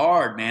it's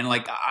hard, man.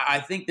 Like I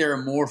think there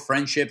are more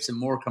friendships and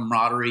more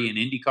camaraderie in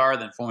IndyCar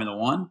than Formula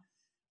One,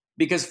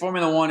 because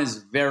Formula One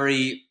is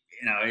very,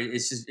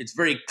 it's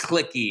very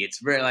cliquey. It's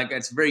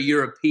very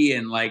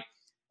European. Like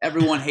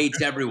everyone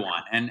hates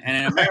everyone. And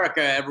in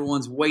America,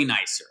 everyone's way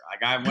nicer.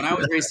 Like when I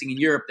was racing in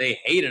Europe, they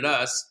hated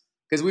us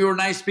because we were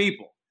nice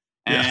people.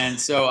 And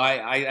so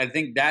I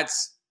think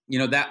that's,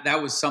 that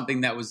was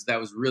something that was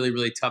really,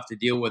 really tough to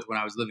deal with when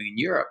I was living in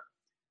Europe.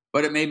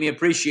 But it made me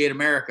appreciate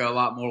America a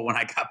lot more when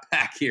I got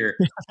back here,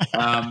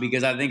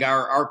 because I think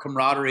our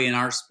camaraderie and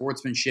our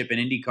sportsmanship in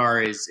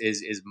IndyCar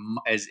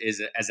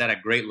is at a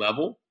great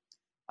level.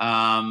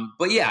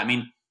 But yeah,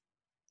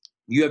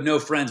 you have no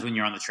friends when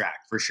you're on the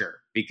track, for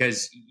sure,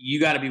 because you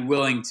got to be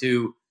willing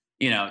to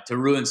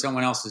ruin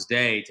someone else's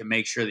day to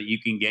make sure that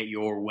you can get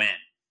your win,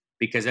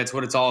 because that's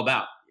what it's all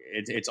about.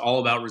 It's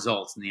all about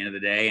results in the end of the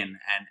day, and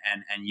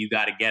you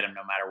got to get them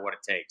no matter what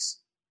it takes.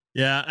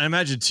 Yeah, I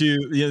imagine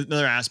too. The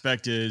other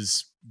aspect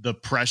is the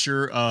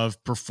pressure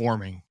of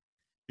performing,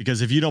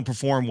 because if you don't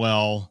perform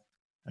well,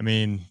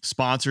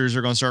 sponsors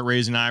are going to start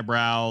raising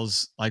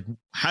eyebrows. Like,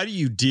 how do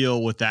you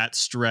deal with that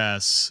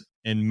stress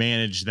and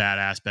manage that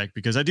aspect?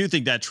 Because I do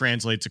think that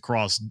translates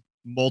across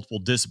multiple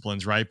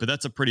disciplines, right? But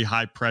that's a pretty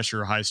high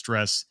pressure, high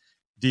stress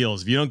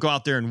deals. If you don't go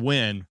out there and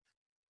win,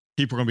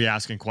 people are going to be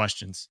asking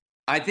questions.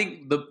 I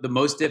think the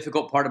most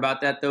difficult part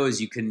about that, though, is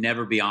you can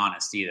never be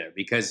honest either,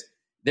 because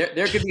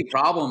there could be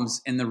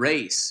problems in the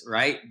race,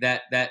 right?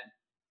 That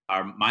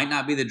might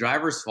not be the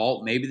driver's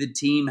fault. Maybe the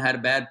team had a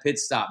bad pit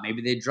stop.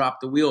 Maybe they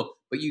dropped the wheel.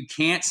 But you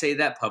can't say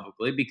that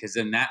publicly, because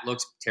then that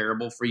looks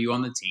terrible for you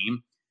on the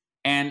team.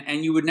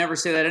 And you would never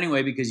say that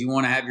anyway, because you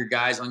want to have your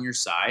guys on your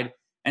side.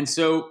 And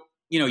so,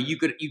 you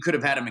could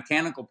have had a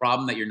mechanical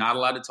problem that you're not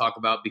allowed to talk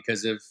about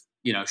because of,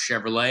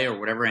 Chevrolet or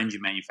whatever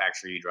engine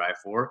manufacturer you drive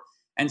for.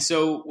 And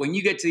so when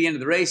you get to the end of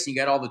the race and you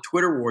got all the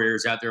Twitter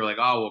warriors out there like,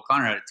 oh, well,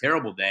 Conor had a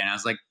terrible day. And I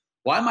was like,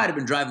 well, I might have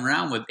been driving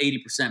around with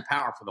 80%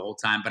 power for the whole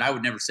time, but I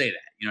would never say that.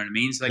 You know what I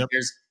mean? So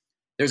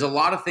there's a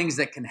lot of things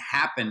that can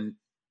happen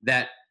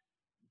that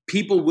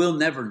people will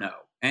never know.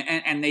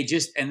 And they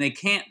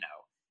can't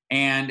know.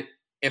 And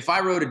if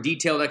I wrote a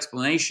detailed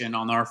explanation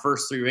on our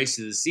first 3 races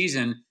of the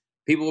season,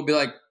 people will be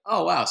like,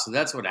 oh, wow, so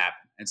that's what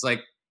happened. It's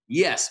like,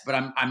 yes, but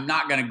I'm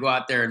not going to go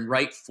out there and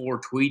write 4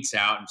 tweets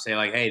out and say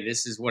like, hey,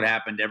 this is what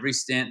happened every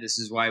stint. This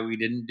is why we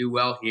didn't do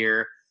well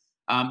here,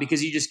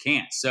 because you just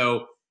can't.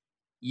 So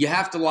you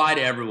have to lie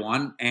to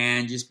everyone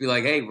and just be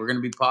like, hey, we're going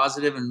to be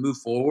positive and move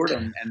forward,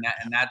 and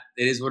that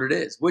it is what it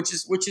is, which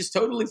is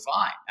totally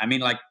fine. I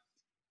mean, like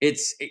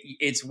it's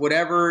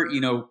whatever,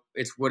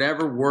 it's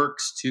whatever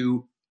works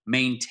to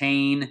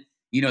maintain,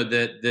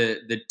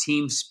 the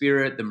team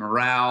spirit, the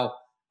morale.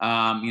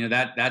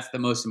 That's the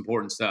most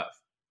important stuff.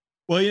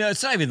 Well,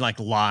 it's not even like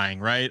lying,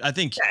 right? I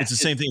think it's the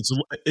same thing.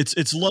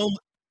 It's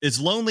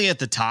lonely at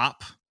the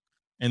top,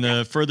 and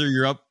the further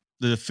you're up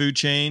the food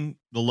chain,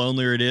 the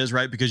lonelier it is,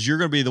 right? Because you're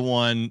going to be the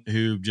one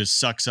who just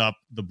sucks up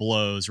the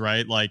blows,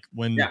 right? Like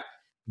when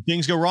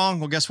things go wrong,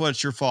 well, guess what?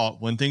 It's your fault.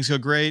 When things go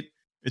great,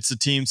 it's the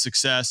team's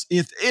success.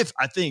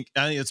 I think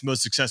it's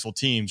most successful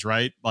teams,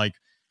 right? Like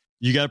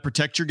you got to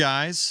protect your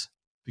guys,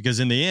 because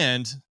in the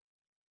end,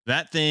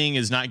 that thing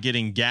is not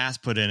getting gas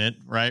put in it,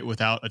 right?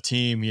 Without a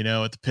team,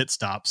 at the pit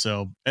stop.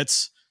 So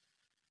that's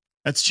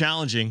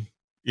challenging,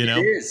 It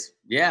is.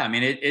 Yeah. I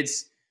mean,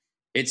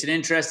 it's an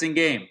interesting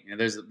game.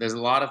 There's a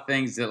lot of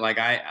things that like,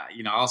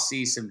 I'll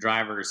see some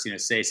drivers,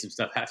 say some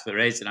stuff after the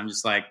race, and I'm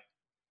just like,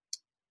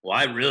 well,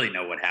 I really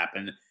know what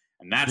happened,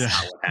 and that's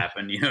not what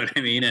happened. You know what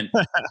I mean? And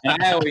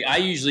I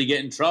usually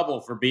get in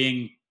trouble for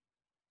being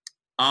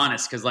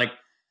honest, because like,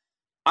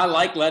 I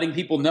like letting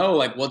people know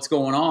like what's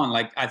going on.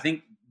 Like, I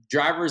think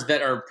drivers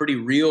that are pretty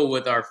real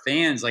with our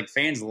fans, like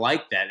fans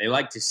like that. They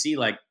like to see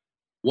like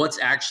what's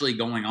actually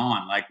going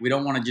on. Like, we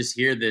don't want to just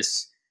hear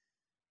this,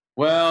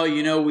 well,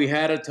 we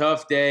had a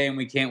tough day and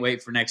we can't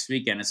wait for next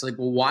weekend. It's like,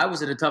 well, why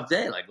was it a tough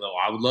day? Like, well,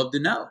 I would love to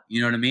know, you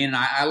know what I mean? And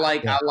I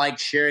like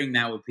sharing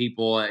that with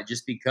people,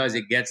 just because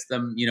it gets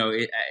them,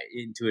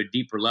 into a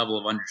deeper level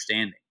of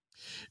understanding.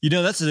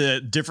 That's a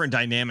different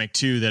dynamic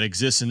too that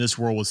exists in this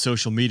world with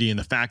social media, and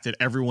the fact that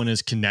everyone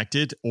is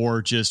connected,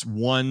 or just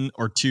 1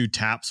 or 2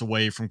 taps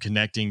away from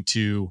connecting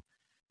to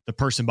the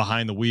person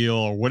behind the wheel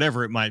or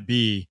whatever it might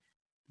be,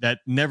 that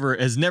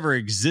has never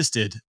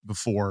existed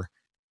before.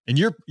 And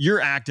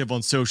you're active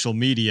on social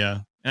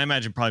media, and I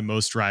imagine probably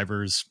most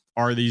drivers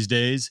are these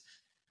days.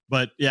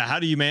 But yeah, how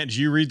do you manage?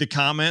 Do you read the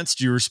comments?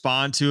 Do you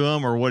respond to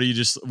them, or what, do you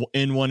just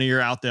in one ear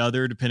out the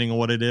other, depending on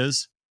what it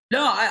is?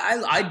 No,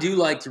 I do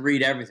like to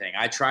read everything.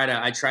 I try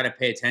to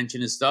pay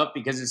attention to stuff,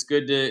 because it's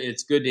good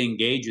to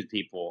engage with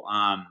people.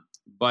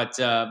 But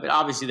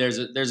obviously there's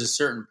a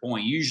certain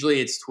point. Usually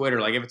it's Twitter.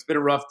 Like, if it's been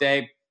a rough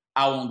day,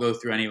 I won't go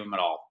through any of them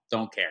at all.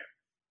 Don't care.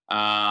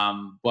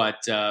 But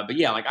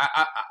yeah, like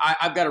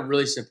I've got a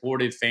really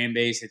supportive fan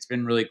base. It's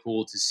been really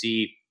cool to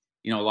see,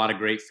 a lot of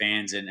great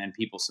fans and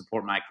people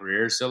support my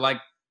career. So like,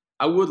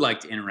 I would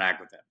like to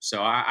interact with them.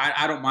 So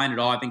I don't mind at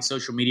all. I think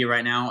social media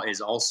right now is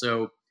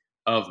also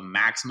of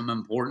maximum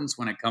importance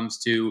when it comes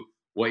to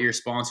what your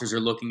sponsors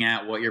are looking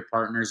at, what your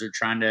partners are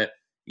trying to,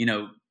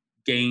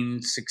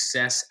 gain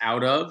success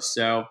out of.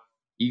 So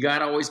you got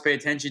to always pay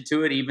attention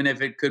to it, even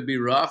if it could be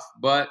rough,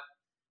 but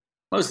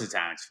most of the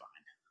time it's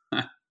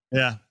fine.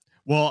 Yeah.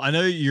 Well, I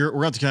know we're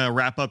going to kind of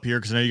wrap up here,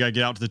 because I know you got to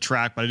get out to the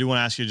track, but I do want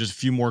to ask you just a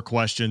few more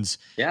questions.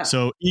 Yeah.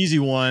 So easy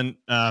one,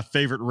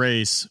 favorite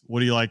race.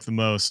 What do you like the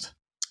most?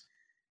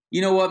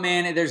 You know what,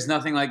 man? There's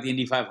nothing like the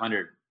Indy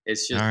 500.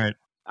 It's just, all right.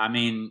 I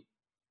mean,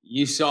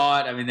 you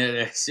saw it. I mean,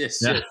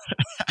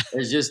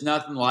 there's just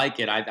nothing like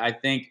it. I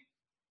think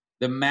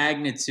the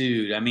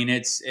magnitude, I mean,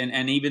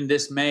 and even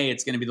this May,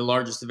 it's going to be the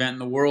largest event in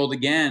the world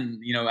again,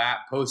 at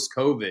post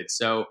COVID.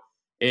 So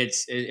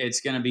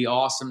it's going to be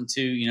awesome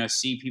to,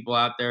 see people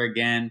out there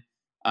again.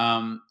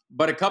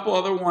 But a couple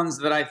other ones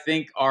that I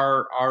think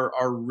are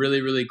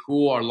really, really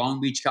cool are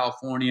Long Beach,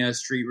 California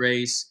street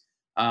race.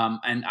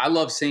 And I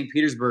love St.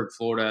 Petersburg,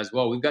 Florida as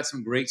well. We've got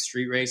some great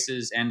street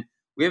races, and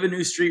we have a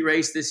new street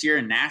race this year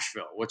in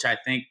Nashville, which I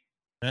think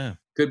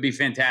could be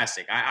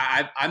fantastic.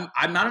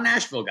 I'm not a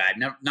Nashville guy.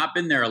 I've not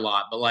been there a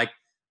lot, but like,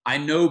 I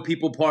know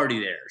people party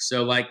there.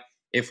 So like,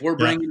 if we're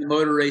bringing a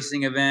motor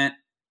racing event,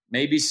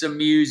 maybe some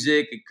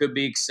music, it could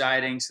be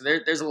exciting. So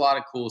there's a lot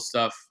of cool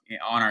stuff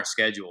on our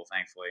schedule,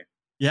 thankfully.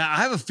 Yeah, I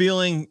have a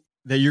feeling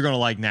that you're going to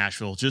like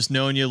Nashville. Just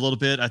knowing you a little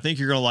bit, I think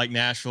you're going to like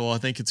Nashville. I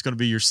think it's going to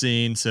be your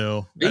scene.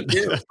 So Me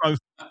too.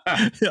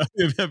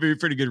 that'd be a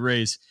pretty good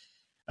race.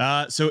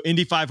 So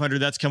Indy 500,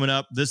 that's coming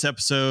up. This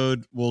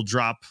episode will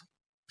drop.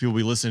 People will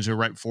be listening to it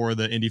right before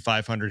the Indy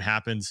 500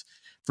 happens.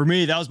 For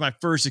me, that was my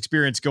first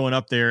experience going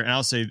up there. And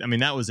I'll say, I mean,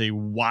 that was a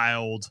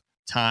wild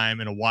time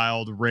and a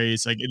wild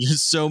race. Like, it's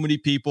just so many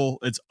people.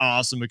 It's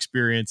awesome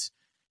experience.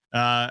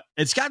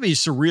 It's got to be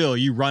surreal.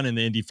 You run in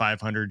the Indy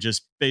 500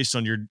 just based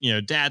on your,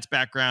 dad's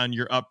background,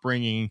 your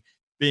upbringing,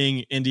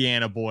 being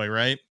Indiana boy,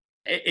 right?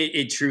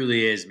 It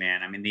truly is,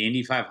 man. I mean, the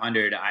Indy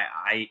 500,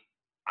 I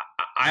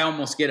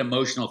almost get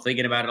emotional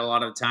thinking about it a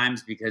lot of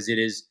times because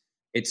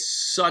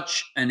it's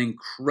such an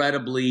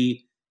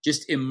incredibly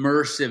just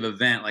immersive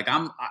event. Like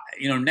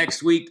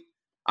next week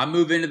I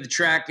move into the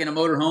track in a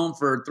motorhome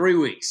for 3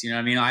 weeks. You know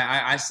what I mean?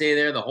 I stay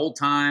there the whole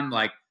time.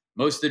 Like,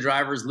 most of the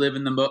drivers live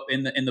in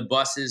the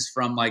buses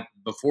from like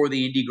before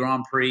the Indy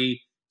Grand Prix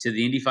to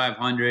the Indy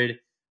 500.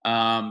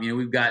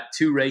 We've got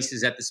 2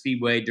 races at the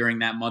Speedway during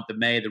that month of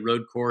May, the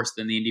road course,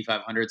 then the Indy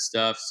 500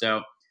 stuff.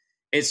 So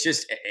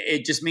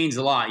it just means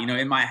a lot.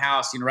 In my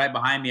house, right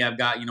behind me, I've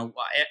got,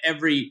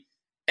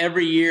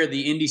 every year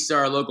the Indy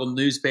Star local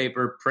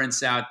newspaper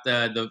prints out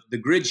the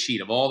grid sheet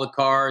of all the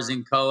cars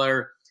in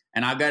color.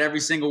 And I've got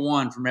every single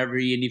one from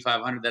every Indy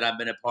 500 that I've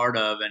been a part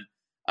of. And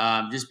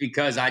just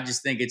because I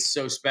just think it's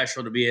so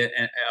special to be a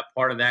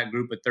part of that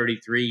group of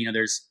 33.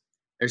 There's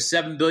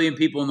 7 billion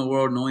people in the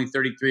world, and only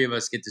 33 of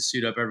us get to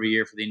suit up every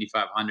year for the Indy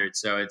 500.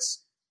 So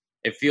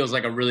it feels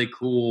like a really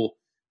cool,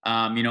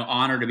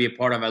 honor to be a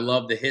part of. I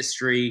love the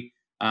history.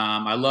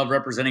 I love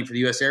representing for the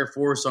U.S. Air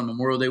Force on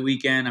Memorial Day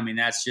weekend. I mean,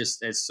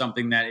 it's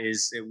something that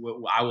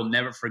I will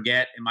never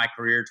forget in my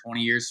career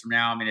 20 years from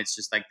now. I mean, it's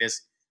just like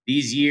this.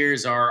 These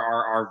years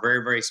are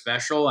very, very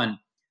special, and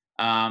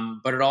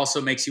but it also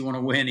makes you want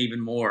to win even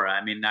more.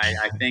 I mean,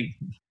 I think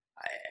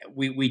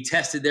we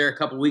tested there a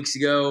couple weeks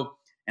ago,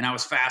 and I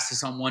was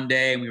fastest on one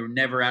day, and we were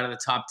never out of the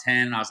top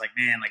 10. And I was like,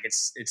 man, like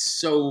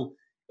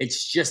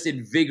it's just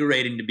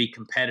invigorating to be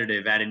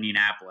competitive at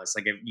Indianapolis.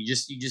 Like, if you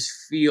just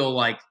feel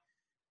like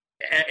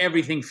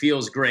everything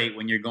feels great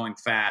when you're going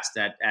fast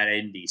at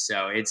Indy.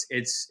 So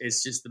it's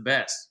just the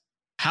best.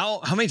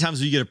 How many times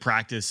do you get to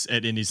practice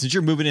at Indy? Since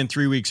you're moving in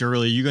 3 weeks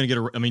early, you're going to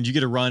do you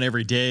get to run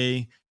every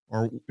day,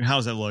 or how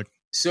does that look?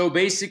 So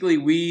basically,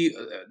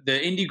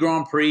 the Indy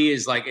Grand Prix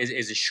is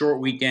a short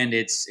weekend.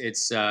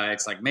 It's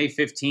like May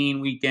 15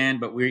 weekend,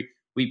 but we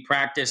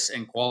practice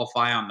and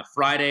qualify on the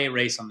Friday,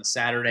 race on the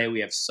Saturday.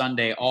 We have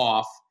Sunday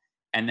off,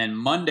 and then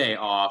Monday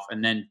off,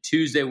 and then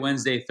Tuesday,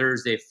 Wednesday,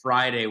 Thursday,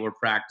 Friday we're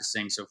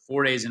practicing. So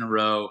 4 days in a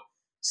row.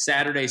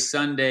 Saturday,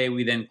 Sunday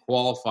we then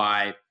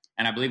qualify,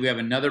 and I believe we have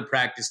another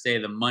practice day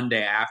the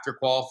Monday after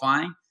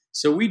qualifying.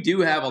 So we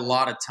do have a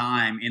lot of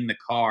time in the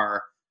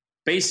car.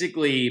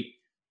 Basically,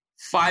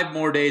 5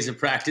 more days of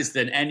practice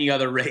than any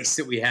other race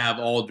that we have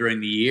all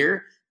during the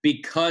year,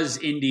 because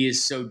Indy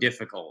is so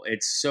difficult.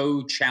 It's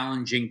so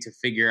challenging to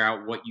figure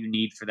out what you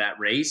need for that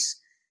race.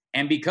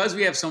 And because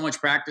we have so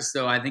much practice,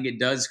 though, I think it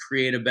does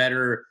create a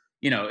better,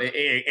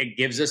 it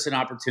gives us an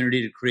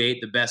opportunity to create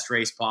the best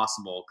race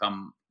possible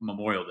come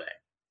Memorial Day.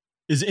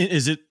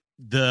 Is it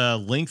the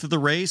length of the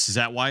race? Is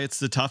that why it's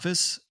the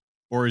toughest,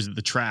 or is it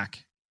the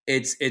track?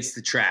 It's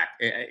the track.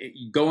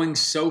 Going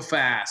so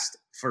fast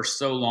for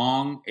so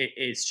long,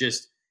 it's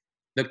just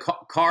the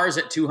cars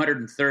at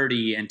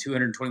 230 and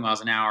 220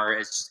 miles an hour.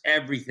 It's just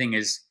everything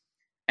is,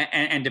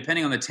 and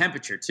depending on the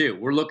temperature too.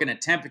 We're looking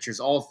at temperatures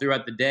all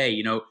throughout the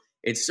day.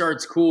 It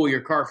starts cool,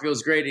 your car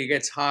feels great, it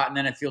gets hot, and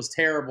then it feels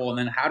terrible. And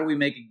then how do we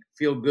make it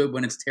feel good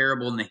when it's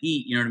terrible in the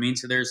heat? You know what I mean?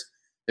 So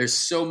there's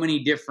so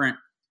many different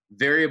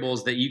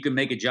variables that you can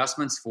make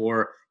adjustments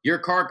for. Your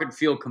car could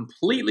feel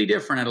completely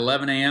different at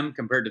 11 a.m.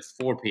 compared to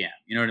 4 p.m.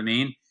 You know what I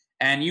mean?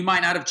 And you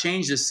might not have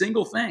changed a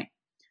single thing,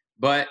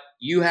 but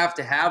you have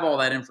to have all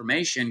that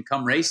information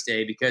come race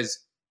day, because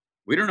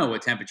we don't know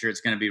what temperature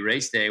it's going to be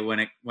race day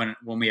when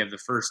we have the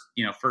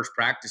first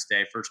practice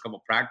day, first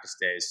couple practice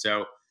days.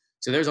 So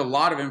there's a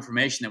lot of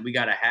information that we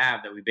got to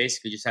have that we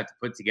basically just have to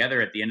put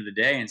together at the end of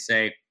the day and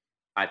say,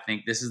 I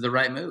think this is the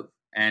right move.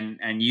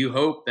 And you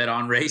hope that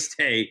on race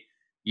day,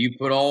 you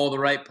put all the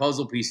right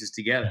puzzle pieces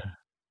together.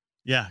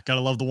 Yeah. Got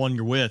to love the one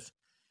you're with.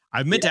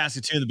 I meant to ask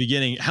you too in the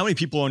beginning, how many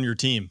people on your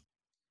team?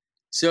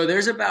 So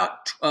there's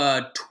about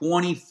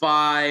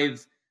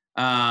 25,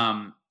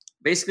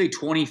 basically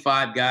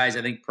 25 guys,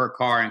 I think, per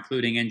car,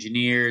 including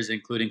engineers,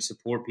 including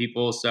support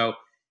people. So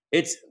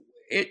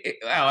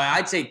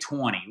I'd say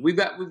 20. We've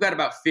got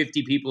about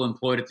 50 people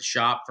employed at the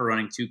shop for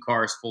running 2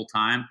 cars full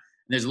time. And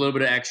there's a little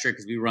bit of extra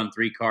because we run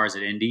 3 cars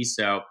at Indy.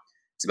 So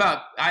it's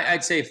about,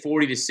 I'd say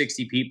 40 to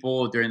 60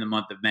 people during the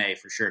month of May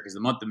for sure, because the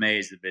month of May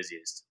is the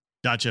busiest.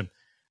 Gotcha.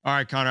 All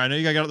right, Conor, I know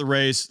you got out of the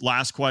race.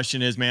 Last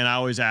question is, man, I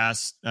always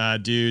ask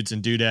dudes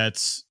and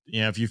dudettes,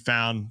 if you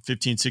found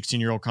 15,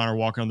 16-year-old Conor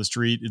walking on the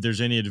street, if there's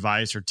any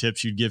advice or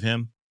tips you'd give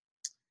him?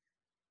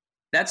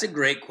 That's a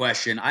great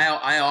question.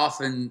 I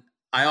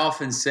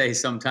often say,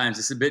 sometimes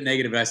it's a bit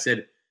negative, I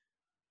said,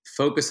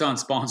 focus on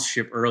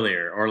sponsorship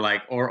earlier, or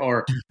like,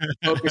 or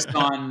focus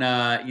on,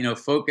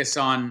 focus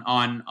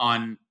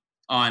on,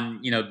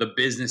 the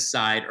business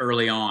side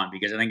early on,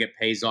 because I think it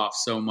pays off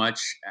so much,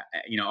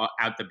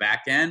 out the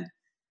back end.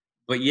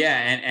 But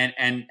yeah,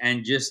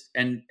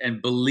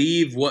 and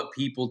believe what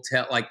people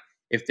tell. Like,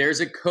 if there's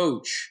a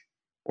coach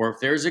or if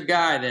there's a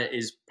guy that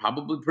is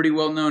probably pretty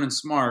well known and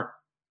smart,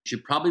 you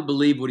should probably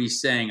believe what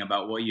he's saying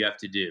about what you have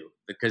to do,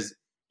 because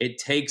it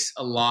takes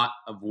a lot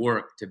of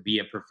work to be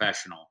a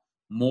professional,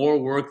 more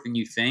work than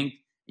you think,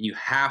 and you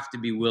have to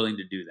be willing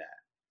to do that.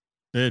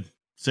 Good.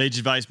 Sage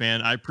advice,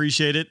 man. I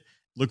appreciate it.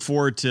 Look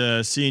forward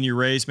to seeing you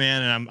race,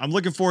 man. And I'm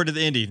looking forward to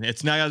the Indy.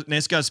 It's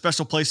got a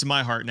special place in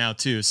my heart now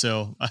too.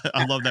 So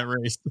I love that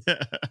race.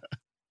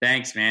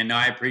 Thanks, man. No,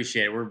 I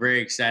appreciate it. We're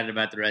very excited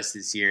about the rest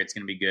of this year. It's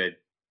going to be good.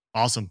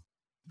 Awesome.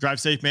 Drive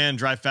safe, man.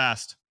 Drive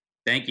fast.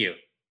 Thank you.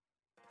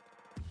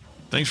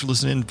 Thanks for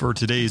listening for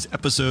today's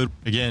episode.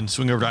 Again,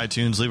 swing over to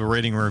iTunes, leave a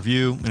rating or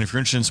review. And if you're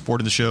interested in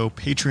supporting the show,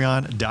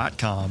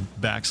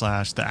 patreon.com/the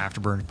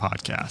Afterburn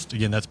Podcast.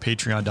 Again, that's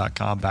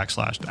patreon.com/the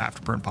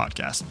Afterburn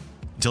Podcast.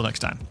 Until next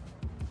time.